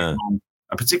 And we're saying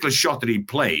a particular shot that he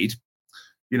played.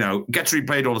 Gets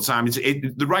replayed all the time.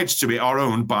 The rights to it are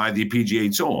owned by the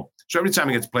PGA Tour. So every time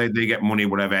it gets played, they get money,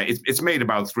 whatever. It's made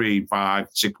about 3, 5,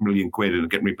 6 million quid and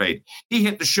getting replayed. He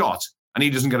hit the shot and he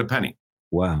doesn't get a penny.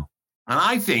 Wow. And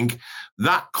I think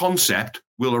that concept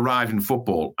will arrive in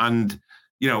football. And,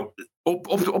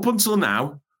 up until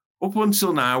now,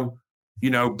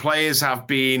 players have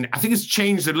been, I think it's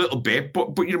changed a little bit,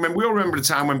 but we all remember the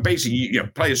time when basically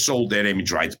players sold their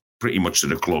image rights pretty much to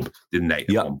the club, didn't they?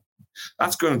 Yeah.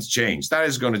 That's going to change. That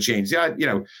is going to change. Yeah,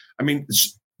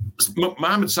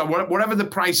 Mohamed Salah, whatever the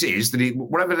price is,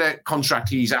 whatever the contract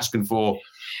he's asking for,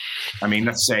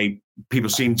 let's say people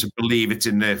seem to believe it's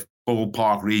in the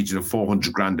ballpark region of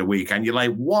 400 grand a week. And you're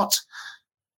like, what?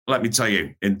 Let me tell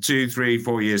you, in 2, 3,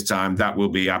 4 years' time, that will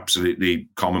be absolutely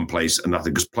commonplace and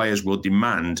nothing because players will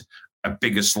demand a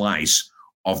bigger slice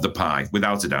of the pie,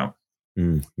 without a doubt.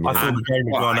 I thought the game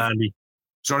had gone, Andy.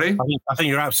 Sorry? I think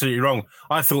you're absolutely wrong.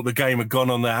 I thought the game had gone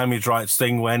on the image rights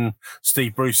thing when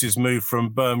Steve Bruce's move from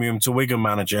Birmingham to Wigan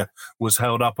manager was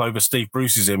held up over Steve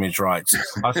Bruce's image rights.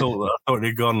 I thought it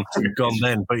had gone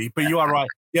then. But you are right.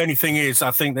 The only thing is,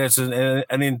 I think there's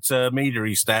an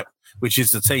intermediary step, which is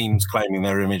the teams claiming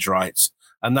their image rights.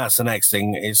 And that's the next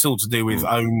thing. It's all to do with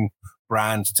own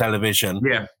brand television.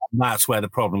 Yeah. And that's where the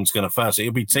problem's going to first.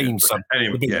 It'll be teams.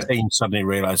 Teams suddenly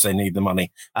realise they need the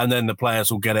money, and then the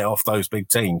players will get it off those big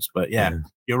teams. But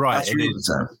you're right.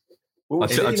 I'll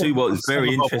tell you what, it's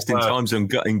very interesting times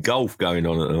in golf going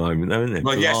on at the moment, isn't it?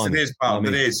 Well, yes, it is, pal.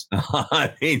 It is.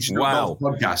 It's wow.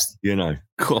 Podcast.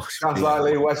 Gosh. Sounds like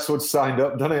Lee Westwood signed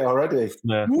up, doesn't it, already?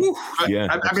 Yeah.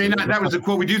 That was the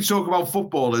quote. We do talk about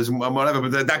footballers and whatever,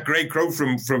 but that great quote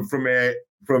from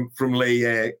Lee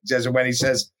Jezza when he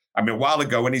says, a while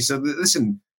ago when he said,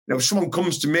 listen, if someone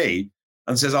comes to me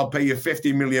and says, I'll pay you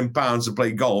 £50 million to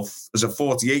play golf as a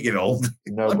 48-year-old.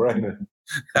 No brainer.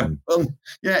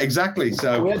 Yeah, exactly.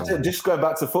 So we had to, just going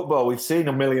back to football, we've seen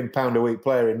 £1 million a week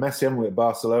player in Messi, haven't we, at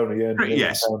Barcelona? He earned £1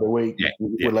 million a week,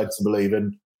 we're led to believe.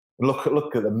 And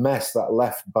look at the mess that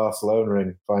left Barcelona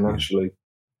in financially.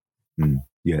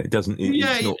 Yeah, it doesn't.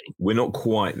 We're not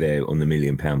quite there on the £1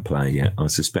 million player yet. I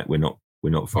suspect we're not. We're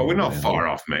not far. We're not far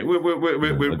off, mate. We're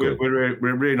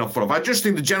really not far off. I just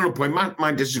think the general point. Matt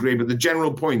might disagree, but the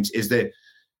general point is the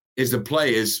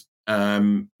players.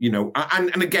 And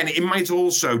again, it might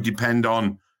also depend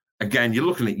on. Again, you're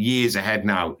looking at years ahead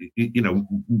now.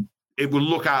 It will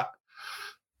look at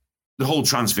the whole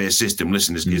transfer system.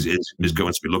 Listen, is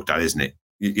going to be looked at, isn't it?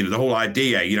 The whole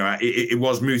idea. It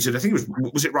was mooted. I think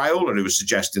was it Raiola who was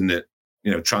suggesting that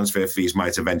transfer fees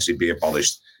might eventually be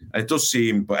abolished. And it does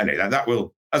seem, but anyway, that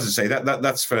will, as I say,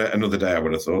 that's for another day, I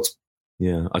would have thought.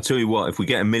 Yeah, I tell you what, if we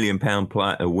get £1 million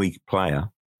a week player,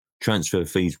 transfer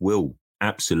fees will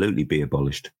absolutely be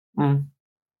abolished. Mm.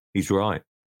 He's right.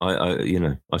 I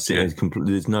see. Yeah.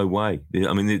 There's no way.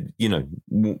 I mean,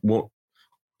 what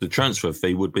the transfer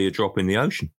fee would be a drop in the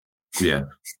ocean. Yeah,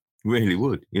 really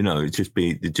would. It'd just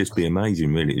be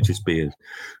amazing. Really, it'd just be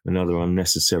another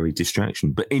unnecessary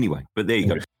distraction. But anyway, there you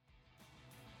go.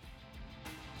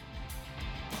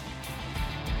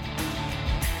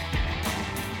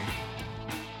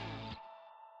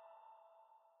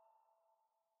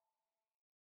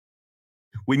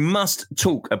 We must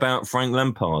talk about Frank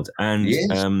Lampard and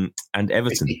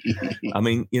Everton. I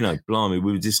mean, blimey,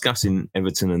 we were discussing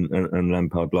Everton and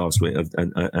Lampard last week.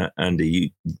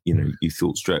 Andy, you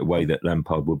thought straight away that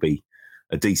Lampard would be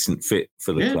a decent fit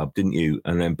for the club, didn't you?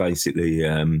 And then basically,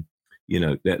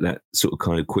 that sort of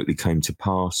kind of quickly came to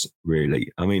pass,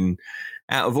 really. I mean,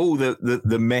 out of all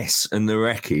the mess and the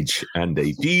wreckage,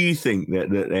 Andy, do you think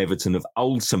that Everton have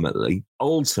ultimately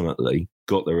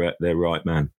got their right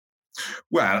man?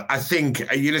 Well, I think,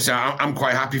 listen, I'm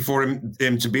quite happy for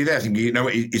him to be there. I think,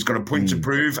 he's got a point to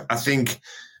prove. I think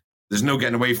there's no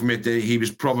getting away from it that he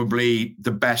was probably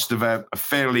the best of a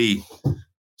fairly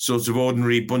sort of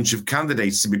ordinary bunch of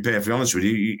candidates, to be perfectly honest with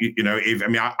you.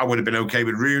 I would have been okay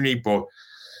with Rooney, but,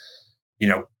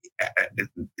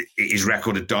 his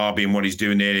record at Derby and what he's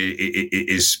doing there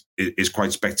is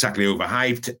quite spectacularly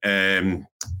overhyped.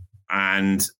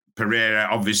 And Pereira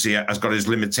obviously has got his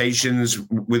limitations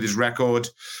with his record.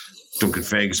 Duncan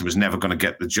Ferguson was never going to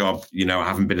get the job,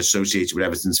 having been associated with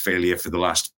Everton's failure for the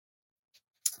last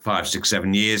 5, 6,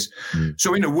 7 years.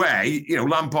 So in a way,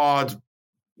 Lampard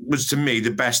was to me the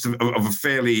best of a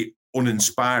fairly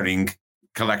uninspiring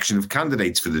collection of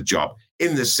candidates for the job,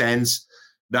 in the sense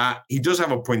that he does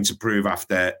have a point to prove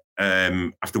after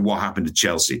what happened at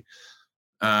Chelsea.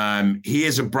 He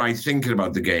is a bright thinker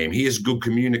about the game. He is a good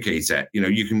communicator.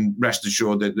 You can rest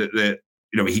assured that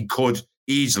he could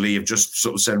easily have just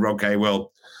sort of said, okay,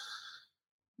 well,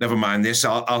 never mind this.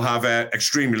 I'll have an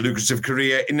extremely lucrative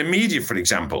career in the media, for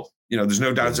example. There's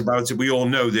no doubt about it. We all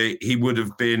know that he would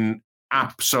have been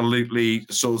absolutely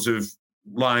sort of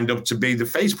lined up to be the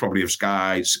face probably of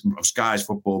Sky's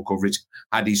football coverage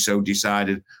had he so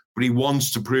decided. But he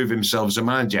wants to prove himself as a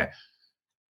manager.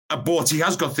 But he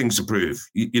has got things to prove,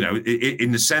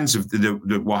 in the sense of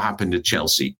what happened at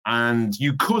Chelsea. And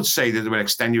you could say that there were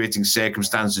extenuating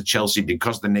circumstances at Chelsea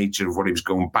because of the nature of what he was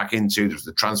going back into. There was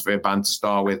the transfer ban to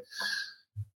start with.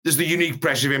 There's the unique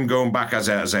pressure of him going back as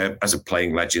a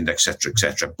playing legend, etc.,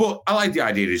 etc. But I like the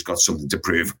idea that he's got something to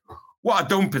prove. What I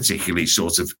don't particularly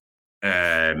sort of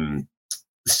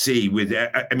see with,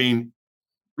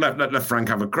 let Frank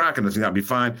have a crack, and I think that'd be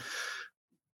fine.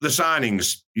 The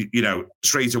signings,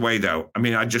 straight away though. I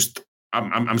mean,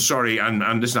 I'm sorry,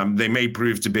 and listen, they may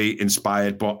prove to be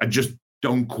inspired, but I just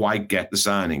don't quite get the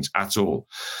signings at all.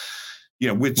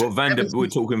 We're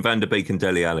talking Van der Beek and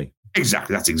Dele Alli.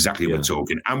 Exactly, that's exactly what we're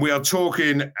talking, and we are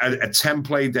talking a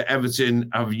template that Everton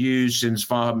have used since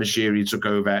Farhad Moshiri took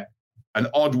over. An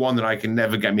odd one that I can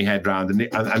never get my head around,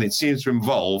 and it seems to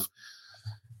involve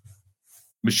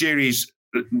Moshiri's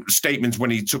statement when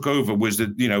he took over was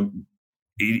that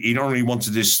he not only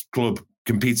wanted this club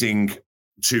competing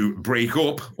to break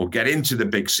up or get into the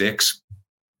Big Six,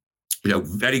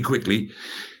 very quickly,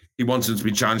 he wanted to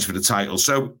be challenged for the title.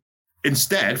 So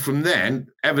instead, from then,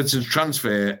 Everton's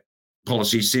transfer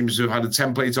policy seems to have had a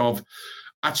template of,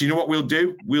 actually, you know what we'll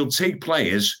do? We'll take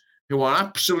players who are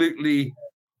absolutely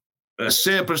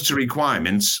surplus to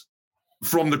requirements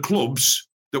from the clubs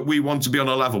that we want to be on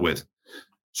a level with.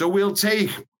 So we'll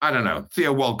take, I don't know,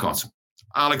 Theo Walcott,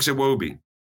 Alex Iwobi,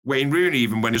 Wayne Rooney,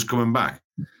 even when he's coming back.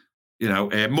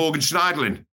 Morgan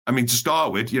Schneiderlin. I mean, to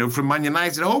start with, from Man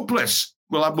United, hopeless.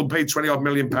 We'll pay 20-odd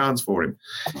million pounds for him.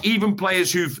 Even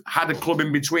players who've had a club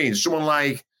in between, someone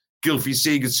like Gylfi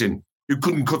Sigurdsson, who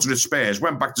couldn't cut to the Spurs,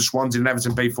 went back to Swansea and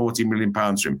Everton paid 14 million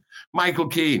pounds for him. Michael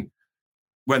Keane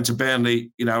went to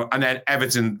Burnley, and then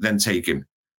Everton then take him.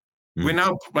 We're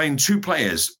now playing two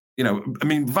players,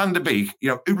 Van der Beek,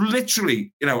 who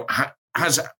literally,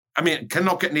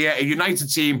 cannot get near a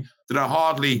United team that are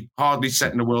hardly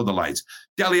setting the world alight.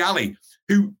 Dele Alli,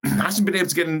 who hasn't been able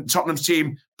to get in Tottenham's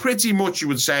team pretty much, you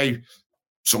would say,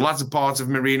 so latter part of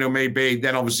Mourinho maybe,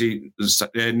 then obviously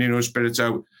Nuno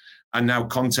Espirito, and now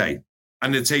Conte.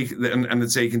 And they're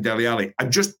taking Dele Alli. I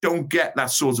just don't get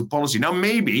that sort of policy. Now,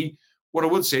 maybe, what I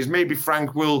would say is maybe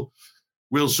Frank will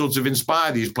sort of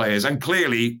inspire these players. And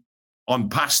clearly, on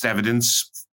past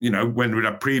evidence, when we're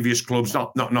at previous clubs,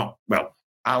 not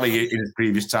Ali in his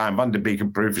previous time, Van der Beek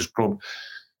improved his club.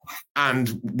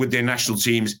 And with their national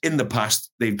teams in the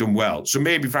past, they've done well. So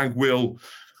maybe Frank will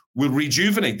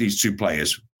rejuvenate these two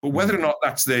players. But whether or not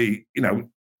that's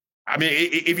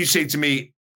if you say to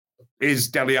me, is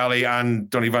Dele Alli and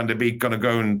Donny van der Beek going to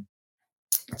go and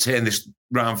turn this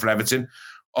round for Everton?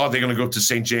 Are they going to go to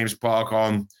St. James Park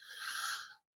on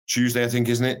Tuesday, I think,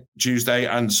 isn't it? Tuesday,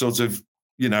 and sort of,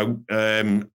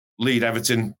 lead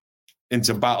Everton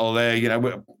into battle there,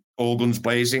 with all guns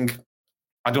blazing?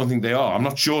 I don't think they are. I'm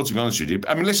not sure, to be honest with you.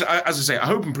 I mean, listen, as I say, I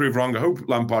hope I'm proved wrong. I hope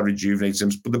Lampard rejuvenates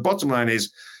him. But the bottom line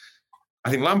is,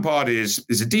 I think Lampard is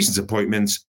a decent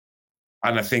appointment.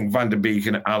 And I think Van der Beek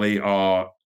and Ali are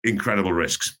incredible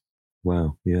risks.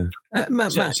 Wow, yeah.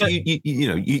 Matt, I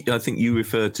think you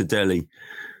referred to Dele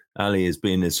Alli as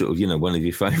being a sort of, one of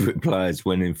your favourite players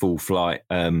when in full flight,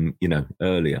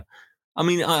 earlier. I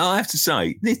mean, I have to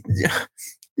say,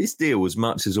 this deal, as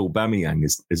much as Aubameyang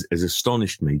has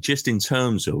astonished me, just in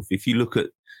terms of, if you look at,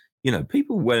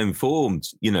 people well informed,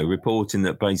 reporting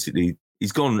that basically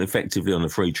he's gone effectively on a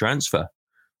free transfer.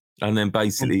 And then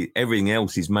basically everything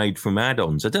else is made from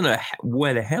add-ons. I don't know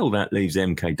where the hell that leaves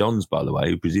MK Dons, by the way,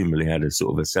 who presumably had a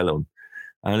sort of a sell-on.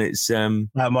 And it's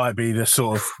that might be the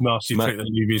sort of nasty trick that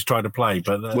Livy's tried to play.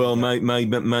 But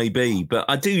maybe. But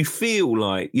I do feel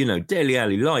like, Dele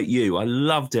Alli, like you, I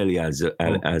love Dele as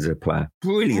a player.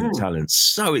 Brilliant talent,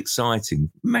 so exciting,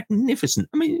 magnificent.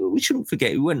 I mean, we shouldn't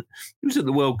forget he was at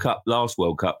the World Cup, last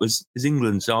World Cup, as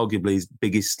England's arguably his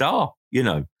biggest star.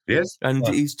 Yes, and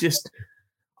he's just.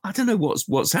 I don't know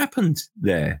what's happened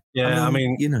there. Yeah, I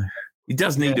mean he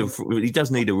does need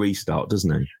a restart,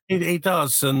 doesn't he? He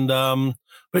does, and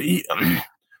but he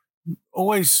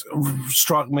always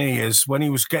struck me as when he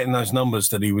was getting those numbers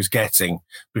that he was getting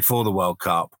before the World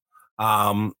Cup.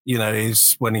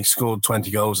 Is when he scored 20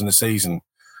 goals in a season,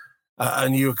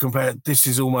 and you compare. This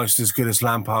is almost as good as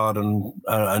Lampard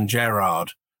and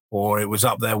Gerrard, or it was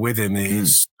up there with him.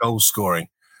 His goal scoring.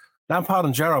 Lampard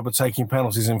and Gerrard were taking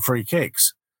penalties and free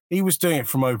kicks. He was doing it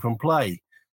from open play.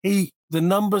 The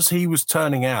numbers he was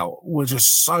turning out were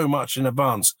just so much in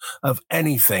advance of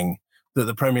anything that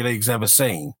the Premier League's ever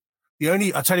seen. The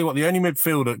only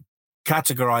categorised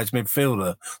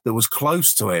midfielder that was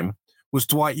close to him was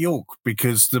Dwight York,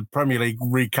 because the Premier League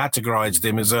recategorised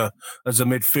him as a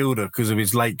midfielder because of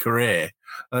his late career.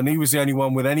 And he was the only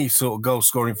one with any sort of goal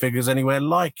scoring figures anywhere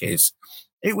like his.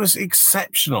 It was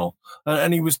exceptional.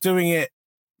 And he was doing it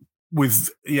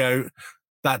with,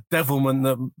 that devilment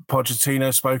that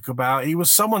Pochettino spoke about. He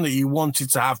was someone that you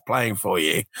wanted to have playing for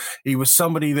you. He was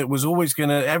somebody that was always going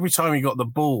to, every time he got the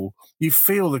ball, you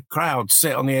feel the crowd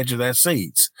sit on the edge of their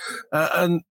seats.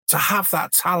 And to have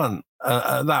that talent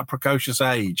at that precocious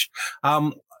age,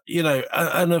 and he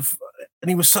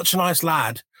was such a nice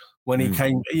lad when he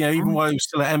came, even while he was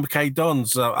still at MK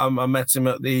Dons. I met him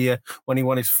at when he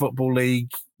won his Football League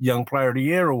Young Player of the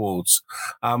Year awards.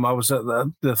 I was at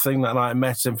the thing that night, I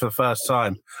met him for the first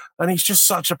time, and he's just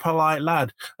such a polite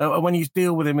lad. When you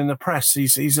deal with him in the press,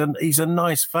 he's a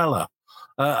nice fella.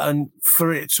 And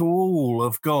for it to all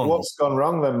have gone, what's gone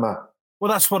wrong then, Matt?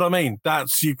 Well, that's what I mean.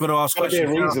 You've got to ask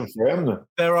questions. There's got to be a reason for him.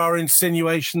 There are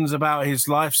insinuations about his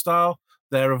lifestyle.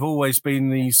 There have always been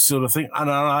these sort of things, and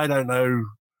I don't know.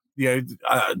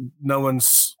 No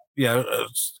one's.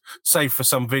 Save for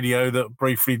some video that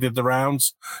briefly did the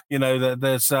rounds, that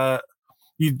there's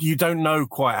you don't know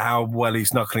quite how well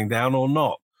he's knuckling down or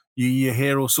not. You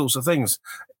hear all sorts of things.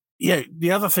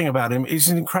 The other thing about him is he's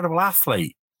an incredible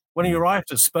athlete. When he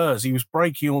arrived at Spurs, he was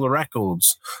breaking all the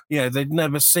records.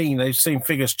 They've seen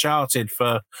figures charted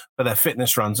for their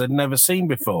fitness runs they'd never seen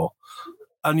before.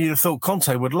 And you'd have thought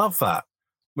Conte would love that.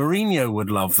 Mourinho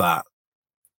would love that.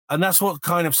 And that's what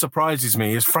kind of surprises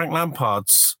me is Frank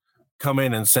Lampard's come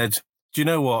in and said, do you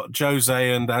know what,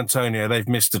 Jose and Antonio, they've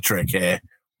missed a trick here.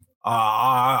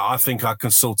 I think I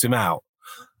can sort him out.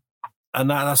 And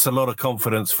that's a lot of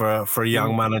confidence for a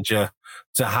young manager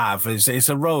to have. It's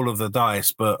a roll of the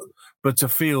dice, but to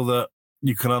feel that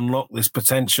you can unlock this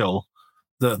potential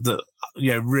that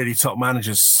really top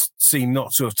managers seem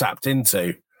not to have tapped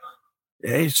into.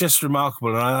 It's just remarkable.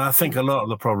 And I think a lot of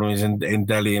the problem is in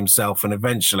Dele himself, and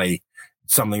eventually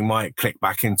something might click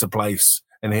back into place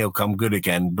and he'll come good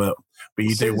again. But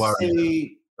you do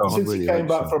worry. Since he came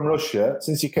back from Russia,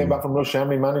 how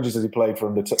many managers has he played for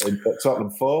under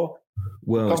Tottenham? 4?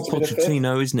 Well, it's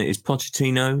Pochettino, isn't it? It's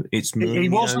Pochettino. It's Mourinho. He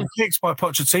wasn't kicked by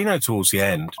Pochettino towards the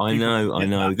end. I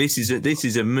know. This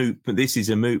is a moot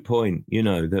point.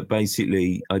 That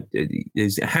basically there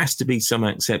has to be some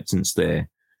acceptance there.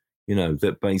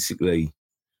 That basically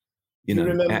You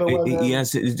know, he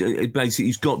has basically.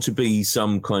 He's got to be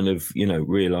some kind of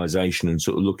realization and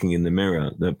sort of looking in the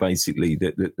mirror that basically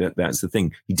that's the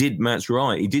thing. Matt's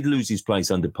right. He did lose his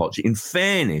place under Poch. In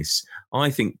fairness,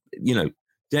 I think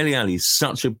Dele Alli is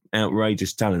such an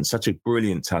outrageous talent, such a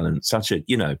brilliant talent, such a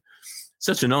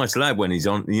nice lad when he's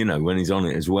on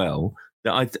it as well.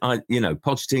 That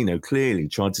Pochettino clearly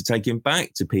tried to take him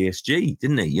back to PSG,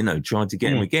 didn't he? Tried to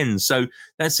get him again. So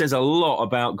that says a lot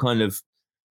about kind of.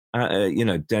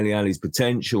 Dele Alli's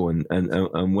potential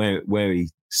and where he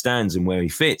stands and where he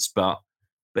fits, but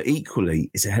equally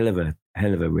it's a hell of a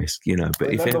risk,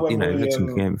 But if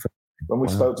when we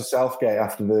spoke to Southgate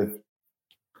after the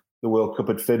World Cup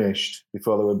had finished,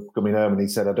 before they were coming home, and he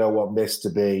said, I don't want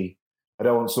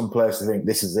some players to think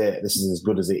this is it, this is as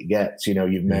good as it gets.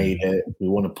 You've made it. We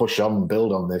want to push on and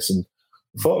build on this. And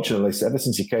unfortunately, ever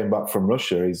since he came back from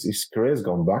Russia, his career's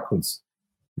gone backwards.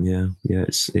 Yeah,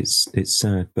 it's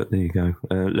sad, but there you go.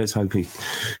 Let's hope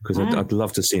because I'd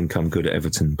love to see him come good at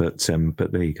Everton, but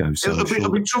there you go. So it'll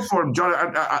be tough for him, John.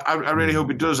 I really hope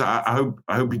it does. I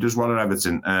hope he does well at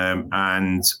Everton,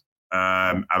 and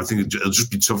I would think it'll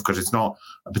just be tough because it's not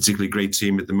a particularly great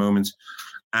team at the moment,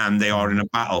 and they are in a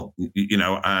battle,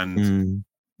 and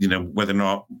whether or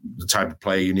not the type of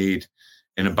player you need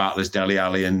in a battle is Dele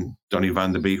Alli and Donny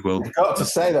van der Beek will. I've got to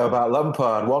say, though, about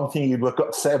Lampard, one thing you've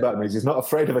got to say about him is he's not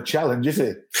afraid of a challenge, is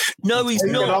he? No, he's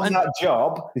not.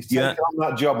 He's taken on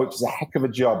that job, which is a heck of a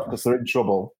job because they're in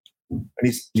trouble. And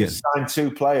he's just signed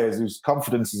 2 players whose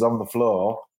confidence is on the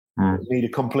floor, need a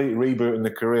complete reboot in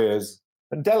their careers.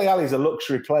 And Dele Alli's a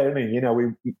luxury player, isn't he?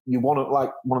 You want to,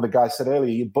 like one of the guys said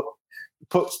earlier, he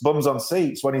puts bums on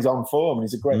seats when he's on form, and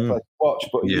he's a great player to watch,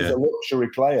 but he's a luxury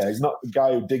player. He's not the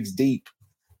guy who digs deep.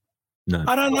 No.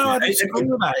 I don't know. I disagree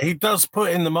with that. He does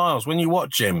put in the miles. When you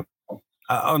watch him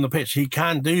on the pitch, he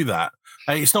can do that.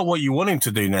 It's not what you want him to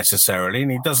do necessarily,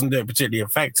 and he doesn't do it particularly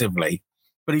effectively,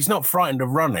 but he's not frightened of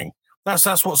running. That's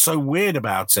what's so weird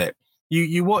about it.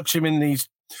 You watch him in these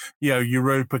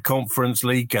Europa Conference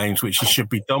League games, which he should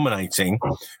be dominating,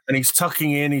 and he's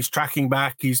tucking in, he's tracking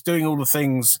back, he's doing all the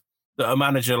things that a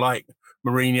manager like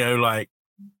Mourinho, like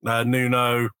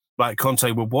Nuno, like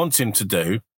Conte would want him to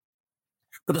do.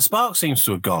 But the spark seems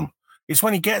to have gone. It's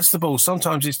when he gets the ball,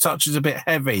 sometimes his touch is a bit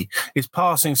heavy. His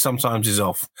passing sometimes is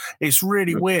off. It's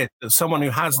really weird that someone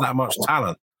who has that much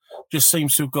talent just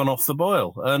seems to have gone off the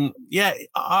boil. And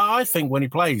I think when he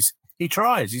plays, he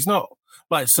tries. He's not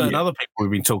like certain other people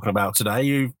we've been talking about today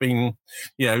who've been,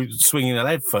 swinging their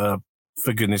head for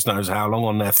goodness knows how long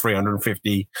on their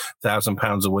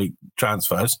 £350,000 a week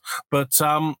transfers. But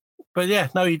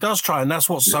he does try. And that's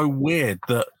what's so weird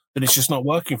that it's just not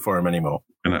working for him anymore.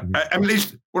 At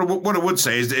least what I would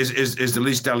say is at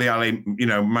least Dele Alli,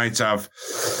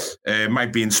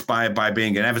 might be inspired by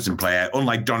being an Everton player,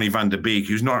 unlike Donny van der Beek,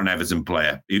 who's not an Everton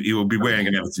player. He will be wearing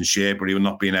an Everton shirt, but he will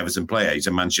not be an Everton player. He's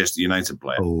a Manchester United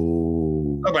player.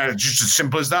 Oh, just as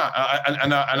simple as that.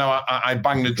 I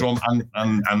bang the drum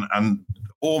and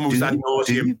almost ad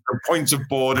nauseum, the point of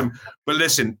boredom. But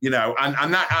listen,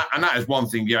 and that is one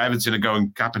thing. Everton are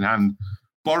going cap in hand,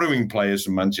 borrowing players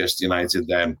from Manchester United.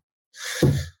 Then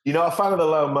you're not a fan of the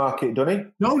loan market, Donny?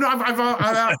 No, I've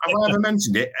never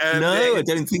mentioned it. No, I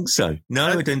don't think so.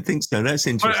 I don't think so. That's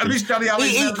interesting. But at least Dele Alli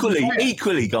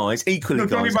equally, guys. I'm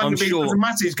sure. Doesn't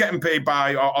matter. He's getting paid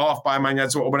by Man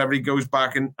United or whatever. He goes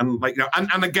back and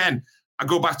again, I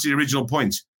go back to the original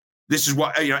point. This is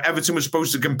what Everton was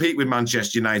supposed to compete with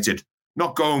Manchester United,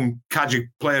 not go and catch a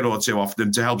player or two off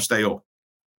them to help stay up.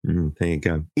 There you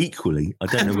go. Equally, I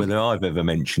don't know whether I've ever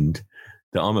mentioned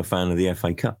that I'm a fan of the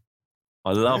FA Cup.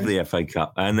 I love the FA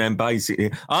Cup. And then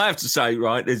basically, I have to say,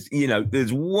 right,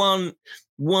 there's one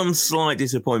slight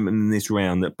disappointment in this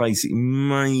round that basically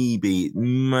maybe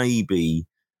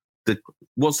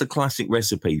what's the classic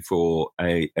recipe for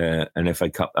an FA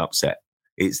Cup upset?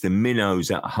 It's the minnows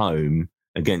at home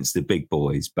against the big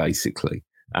boys, basically.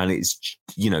 And it's,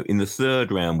 in the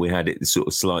third round, we had it sort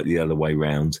of slightly the other way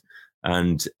round.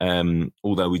 And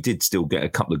although we did still get a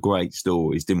couple of great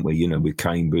stories, didn't we? With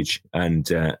Cambridge and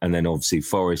then obviously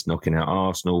Forest knocking out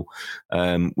Arsenal,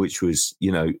 which was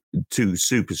two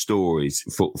super stories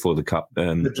for the cup.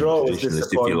 The draw was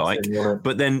disappointing, if you like. Yeah.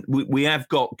 But then we have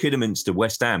got Kidderminster,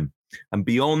 West Ham, and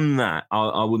beyond that,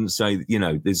 I wouldn't say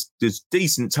there's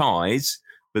decent ties.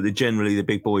 But generally the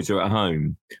big boys are at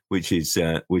home, which is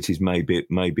maybe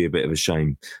a bit of a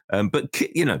shame. But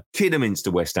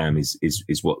Kidderminster West Ham is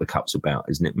what the cup's about,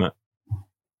 isn't it, Matt?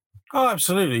 Oh,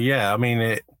 absolutely, yeah. I mean,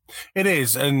 it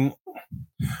is, and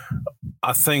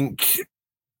I think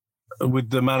with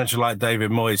the manager like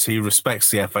David Moyes, he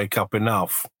respects the FA Cup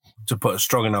enough to put a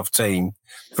strong enough team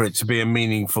for it to be a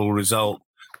meaningful result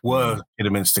were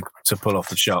Kidderminster to pull off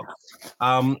the shot.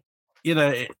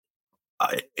 It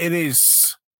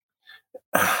is.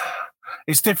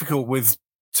 It's difficult with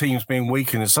teams being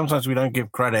weakened, and sometimes we don't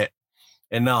give credit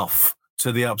enough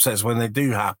to the upsets when they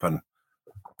do happen.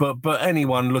 But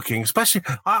anyone looking, especially,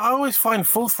 I always find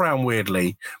fourth round,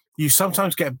 weirdly, you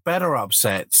sometimes get better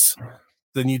upsets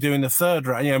than you do in the third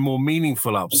round, more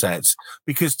meaningful upsets,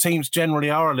 because teams generally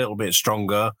are a little bit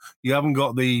stronger. You haven't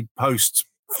got the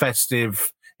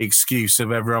post-festive excuse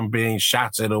of everyone being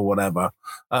shattered or whatever.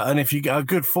 And if you get a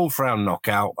good fourth round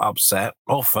knockout upset,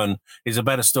 often is a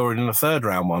better story than the third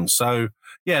round one. So,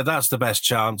 yeah, that's the best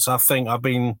chance. I think I've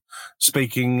been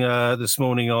speaking this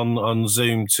morning on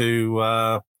Zoom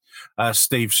to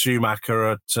Steve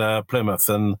Schumacher at Plymouth,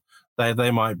 and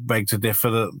they might beg to differ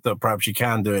that perhaps you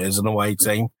can do it as an away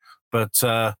team. But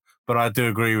I do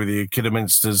agree with you.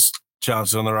 Kidderminster's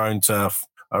chances on their own turf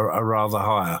are rather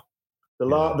higher.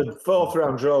 The fourth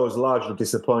round draw was largely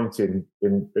disappointing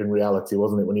in reality,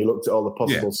 wasn't it? When you looked at all the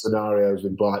possible scenarios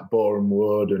with like Boreham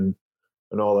Wood and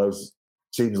all those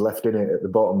teams left in it at the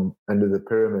bottom end of the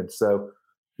pyramid. So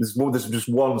there's just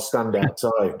one standout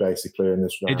tie basically in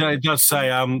this round. It does say,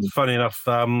 funny enough,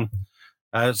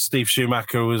 Steve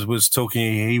Schumacher was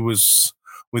talking. He was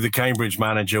with the Cambridge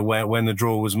manager when the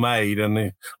draw was made,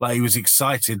 and he was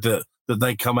excited that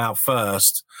they come out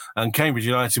first, and Cambridge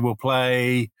United will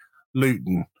play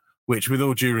Luton, which, with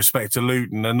all due respect to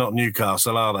Luton, are not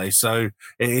Newcastle, are they? So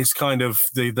it is kind of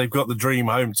they've got the dream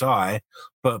home tie,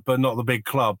 but not the big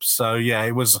club. So yeah,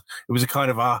 it was a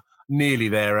kind of a nearly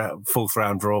there at fourth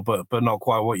round draw, but not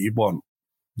quite what you'd want.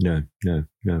 No,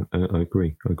 I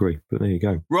agree. But there you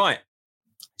go. Right,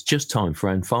 it's just time for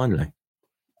and finally.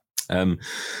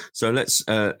 So let's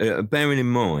bearing in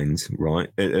mind,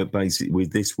 right? Basically,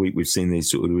 with this week, we've seen the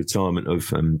sort of retirement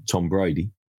of Tom Brady,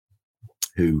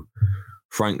 who,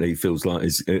 frankly, feels like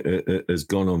has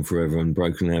gone on forever and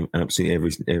broken absolutely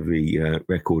every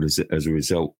record as a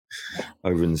result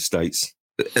over in the States.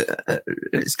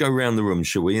 Let's go around the room,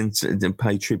 shall we, and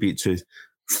pay tribute to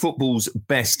football's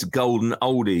best golden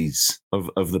oldies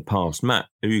of the past. Matt,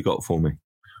 who you got for me?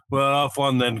 Well, I've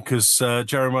won then, because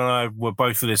Jeremy and I were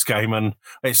both at this game, and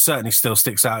it certainly still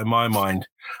sticks out in my mind.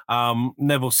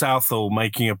 Neville Southall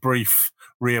making a brief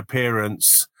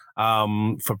reappearance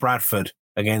for Bradford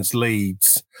against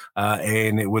Leeds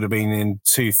it would have been in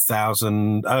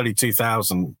 2001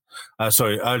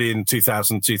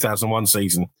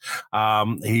 season.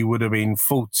 He would have been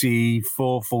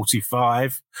 44,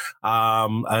 45,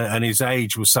 and his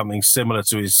age was something similar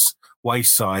to his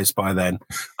waist size by then.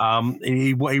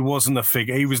 He wasn't a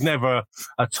figure. He was never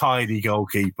a tidy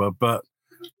goalkeeper, but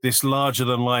this larger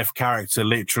than life character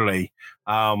literally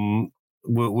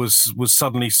was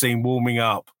suddenly seen warming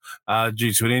up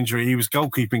due to an injury. He was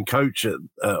goalkeeping coach at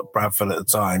Bradford at the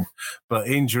time, but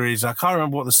injuries, I can't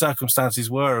remember what the circumstances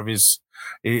were of his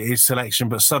selection,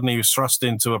 but suddenly he was thrust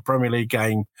into a Premier League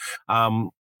game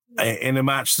in a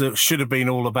match that should have been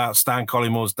all about Stan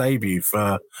Collymore debut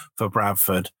for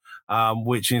Bradford,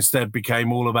 which instead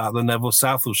became all about the Neville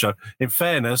Southall show. In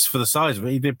fairness, for the size of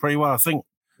it, he did pretty well, I think.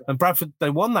 And Bradford,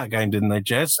 they won that game, didn't they,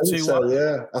 Jez? I think so,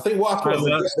 yeah. I think what happened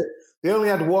was they only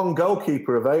had one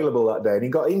goalkeeper available that day, and he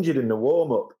got injured in the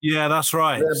warm-up. Yeah, that's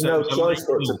right. They had no choice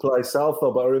but to play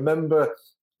Southall. But I remember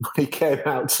when he came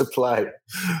out to play,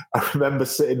 I remember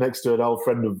sitting next to an old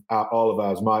friend of all of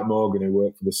ours, Mike Morgan, who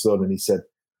worked for The Sun, and he said,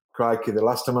 "Crikey, the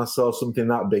last time I saw something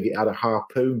that big, it had a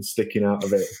harpoon sticking out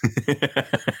of it."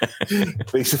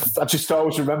 I just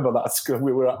always remember that.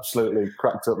 We were absolutely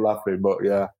cracked up laughing, but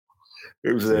yeah.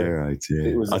 It was right.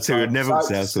 It was. I tell you,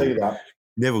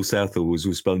 Neville Southall was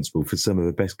responsible for some of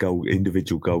the best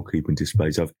individual goalkeeping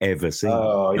displays I've ever seen.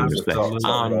 Oh, he was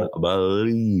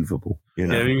unbelievable. He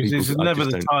was never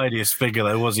the tidiest figure,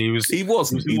 though, was he? He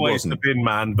wasn't the bin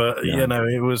man, but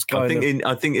it was kind of.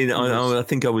 I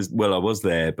was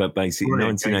there, but basically in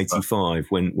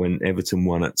 1985 when Everton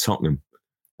won at Tottenham.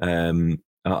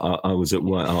 I was at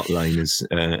White Hart Lane as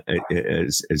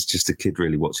just a kid,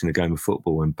 really watching a game of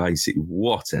football, and basically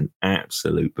what an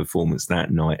absolute performance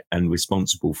that night, and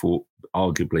responsible for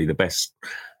arguably the best,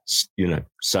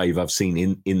 save I've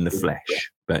seen in the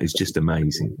flesh. But it's just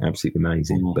amazing, absolutely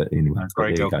amazing. But anyway,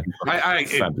 great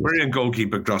goalkeeper. Brilliant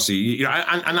goalkeeper, Grossi.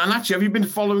 And actually, have you been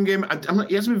following him?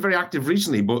 He hasn't been very active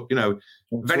recently, but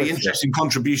very interesting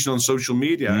contribution on social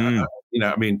media.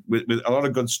 With a lot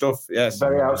of good stuff. Yes,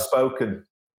 very outspoken.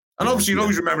 And obviously, you'll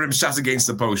always remember him sat against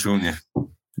the post, won't you?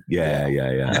 Yeah,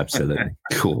 absolutely.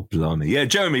 Cool, blimey. Yeah,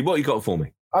 Jeremy, what you got for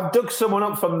me? I've dug someone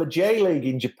up from the J League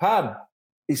in Japan.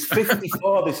 He's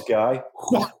 54, this guy.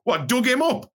 What, dug him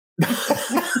up?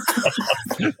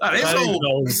 That is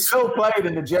old. He's still playing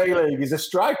in the J League. He's a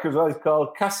striker as well. He's called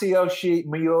Kazuyoshi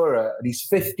Miura, and he's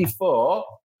 54.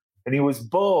 And he was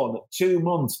born 2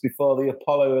 months before the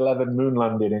Apollo 11 moon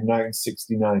landing in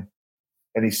 1969.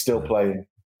 And he's still playing.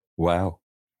 Wow.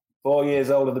 4 years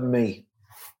older than me.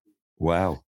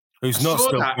 Wow. Who's not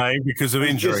still playing because of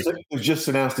injury. He's just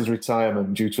announced his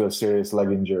retirement due to a serious leg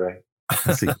injury.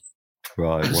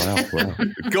 Right, wow.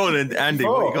 Go on, Andy,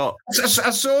 what you got? I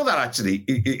saw that actually.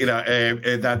 You know,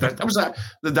 that was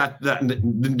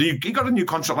he got a new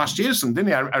contract last year, didn't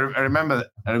he? I remember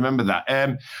that.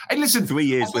 Hey, listen, 3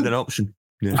 years with an option.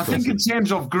 Yeah, I think in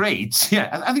terms of greats,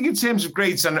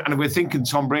 and we're thinking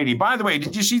Tom Brady. By the way,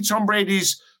 did you see Tom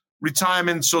Brady's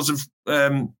retirement sort of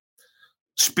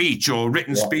speech or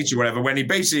written speech or whatever, when he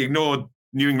basically ignored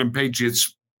New England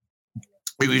Patriots,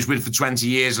 who he was with for 20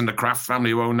 years, and the Kraft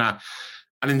family who own that,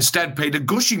 and instead paid a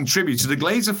gushing tribute to the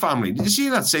Glazer family? Did you see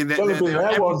that? Say that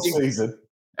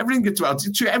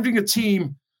everything a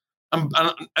team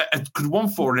could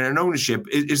want for in an ownership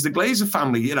is the Glazer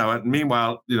family, you know. And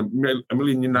meanwhile, you know, a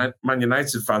million Man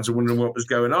United fans are wondering what was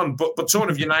going on. But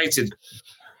sort of United,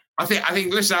 I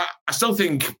think. Listen, I still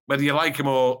think, whether you like him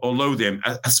or loathe him,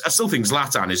 I still think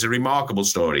Zlatan is a remarkable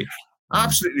story,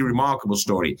 absolutely remarkable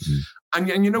story. And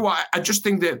you know what? I just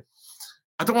think that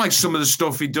I don't like some of the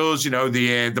stuff he does. You know,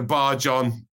 the barge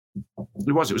on.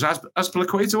 Who was it? Was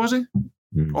Azpilicueta, was he?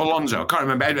 Or Alonso? I can't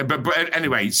remember. But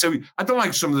anyway, so I don't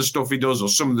like some of the stuff he does or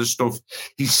some of the stuff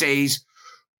he says.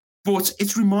 But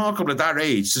it's remarkable at that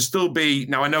age to still be.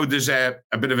 Now I know there's a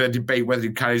bit of a debate whether he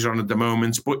carries on at the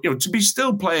moment, but you know, to be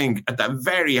still playing at that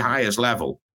very highest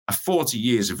level at 40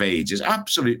 years of age is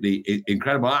absolutely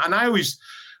incredible. And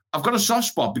I've got a soft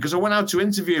spot because I went out to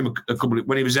interview him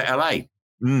when he was at LA.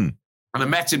 And I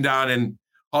met him down in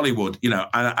Hollywood, you know,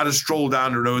 and I had a stroll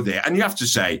down the road there. And you have to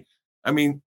say, I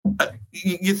mean,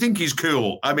 you think he's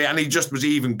cool. I mean, and he just was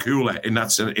even cooler in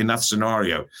that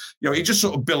scenario. You know, he just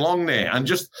sort of belonged there. And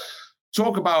just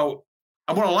talk about,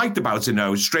 and what I liked about him,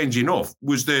 though, strangely enough,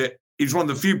 was that he was one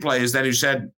of the few players then who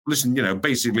said, listen, you know,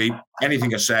 basically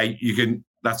anything I say, you can,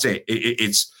 that's it.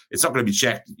 It's not going to be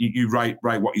checked. You write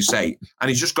what you say. And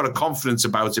he's just got a confidence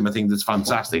about him, I think, that's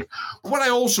fantastic. What I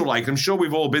also like, I'm sure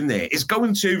we've all been there, is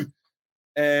going to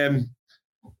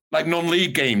like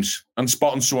non-league games and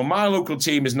spotting someone. My local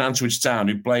team is Nantwich Town,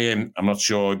 who play in, I'm not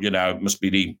sure, you know, it must be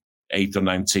the 8th or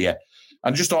 9th tier.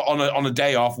 And just on a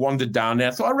day off, wandered down there.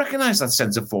 I thought, I recognise that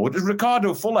centre forward. It's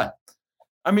Ricardo Fuller.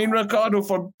 I mean, Ricardo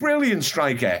Fuller, brilliant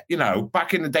striker, you know,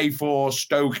 back in the day for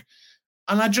Stoke.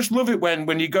 And I just love it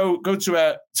when you go to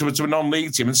a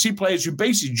non-league team and see players who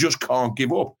basically just can't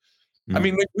give up. I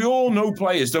mean, we all know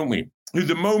players, don't we, who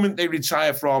the moment they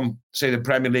retire from, say, the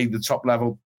Premier League, the top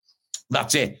level,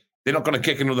 that's it. They're not going to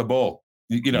kick another ball.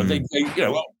 You know, they you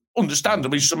know,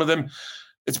 understandably, some of them,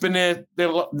 it's been their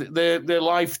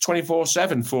life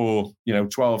 24/7 for, you know,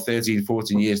 12, 13,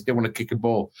 14 years. They want to kick a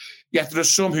ball. Yet there are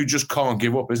some who just can't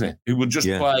give up, isn't it? Who will just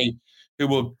play, who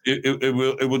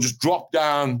will just drop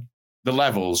down the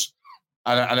levels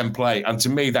and then play. And to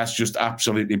me, that's just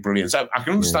absolutely brilliant. So I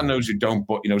can understand those who don't,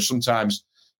 but, you know, sometimes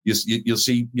you'll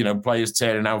see, you know, players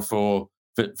turning out for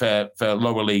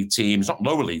lower league teams, not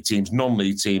lower league teams,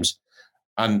 non-league teams.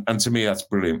 And to me, that's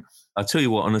brilliant. I'll tell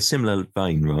you what, on a similar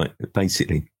vein, right,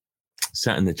 basically,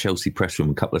 sat in the Chelsea press room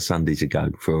a couple of Sundays ago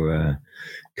for,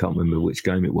 can't remember which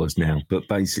game it was now, but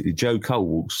basically Joe Cole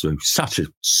walks through, such a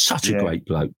great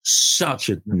bloke, such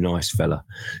a nice fella,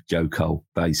 Joe Cole,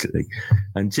 basically,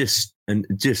 and just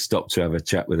stopped to have a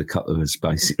chat with a couple of us,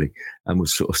 basically, and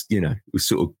was sort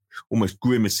of almost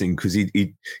grimacing because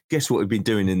he guess what he'd been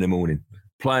doing in the morning,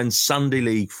 playing Sunday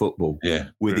league football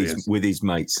with his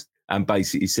mates. And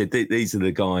basically said, these are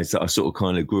the guys that I sort of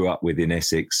kind of grew up with in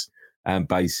Essex. And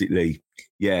basically,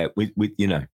 with you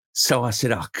know. So I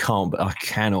said, I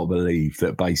cannot believe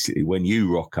that basically when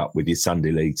you rock up with your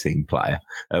Sunday League team player,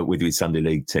 with your Sunday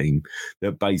League team,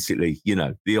 that basically, you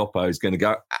know, the Oppo is going to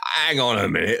go, hang on a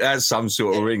minute, that's some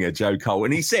sort of ringer, Joe Cole.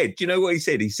 And he said, do you know what he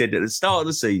said? He said at the start of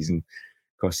the season,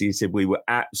 he said, we were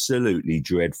absolutely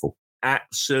dreadful,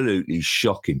 absolutely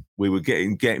shocking. We were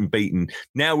getting beaten.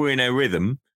 Now we're in our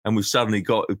rhythm. And we've suddenly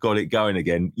got it going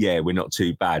again. Yeah, we're not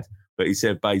too bad. But he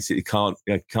said basically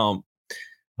I can't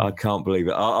believe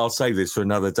it. I'll save this for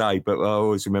another day. But I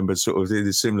always remember sort of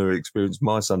the similar experience.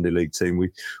 My Sunday League team,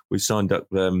 we signed up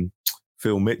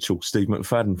Phil Mitchell, Steve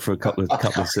McFadden for a couple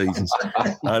of seasons.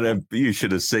 And you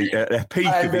should have seen at the peak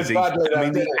of his. I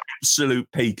mean, the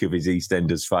absolute peak of his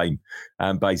EastEnders fame.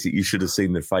 And basically, you should have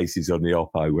seen the faces on the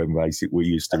Oppo when basically we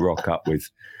used to rock up with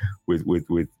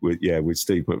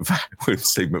Steve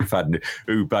McFadden,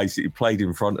 who basically played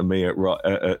in front of me at right,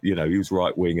 he was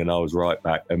right wing and I was right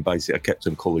back, and basically I kept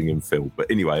on calling him Phil. But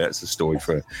anyway, that's a story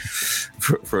for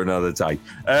another day.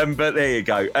 But there you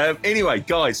go. Anyway,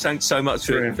 guys, thanks so much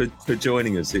for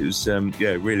joining us. It was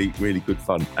really, really good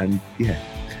fun, and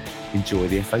enjoy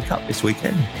the FA Cup this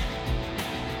weekend.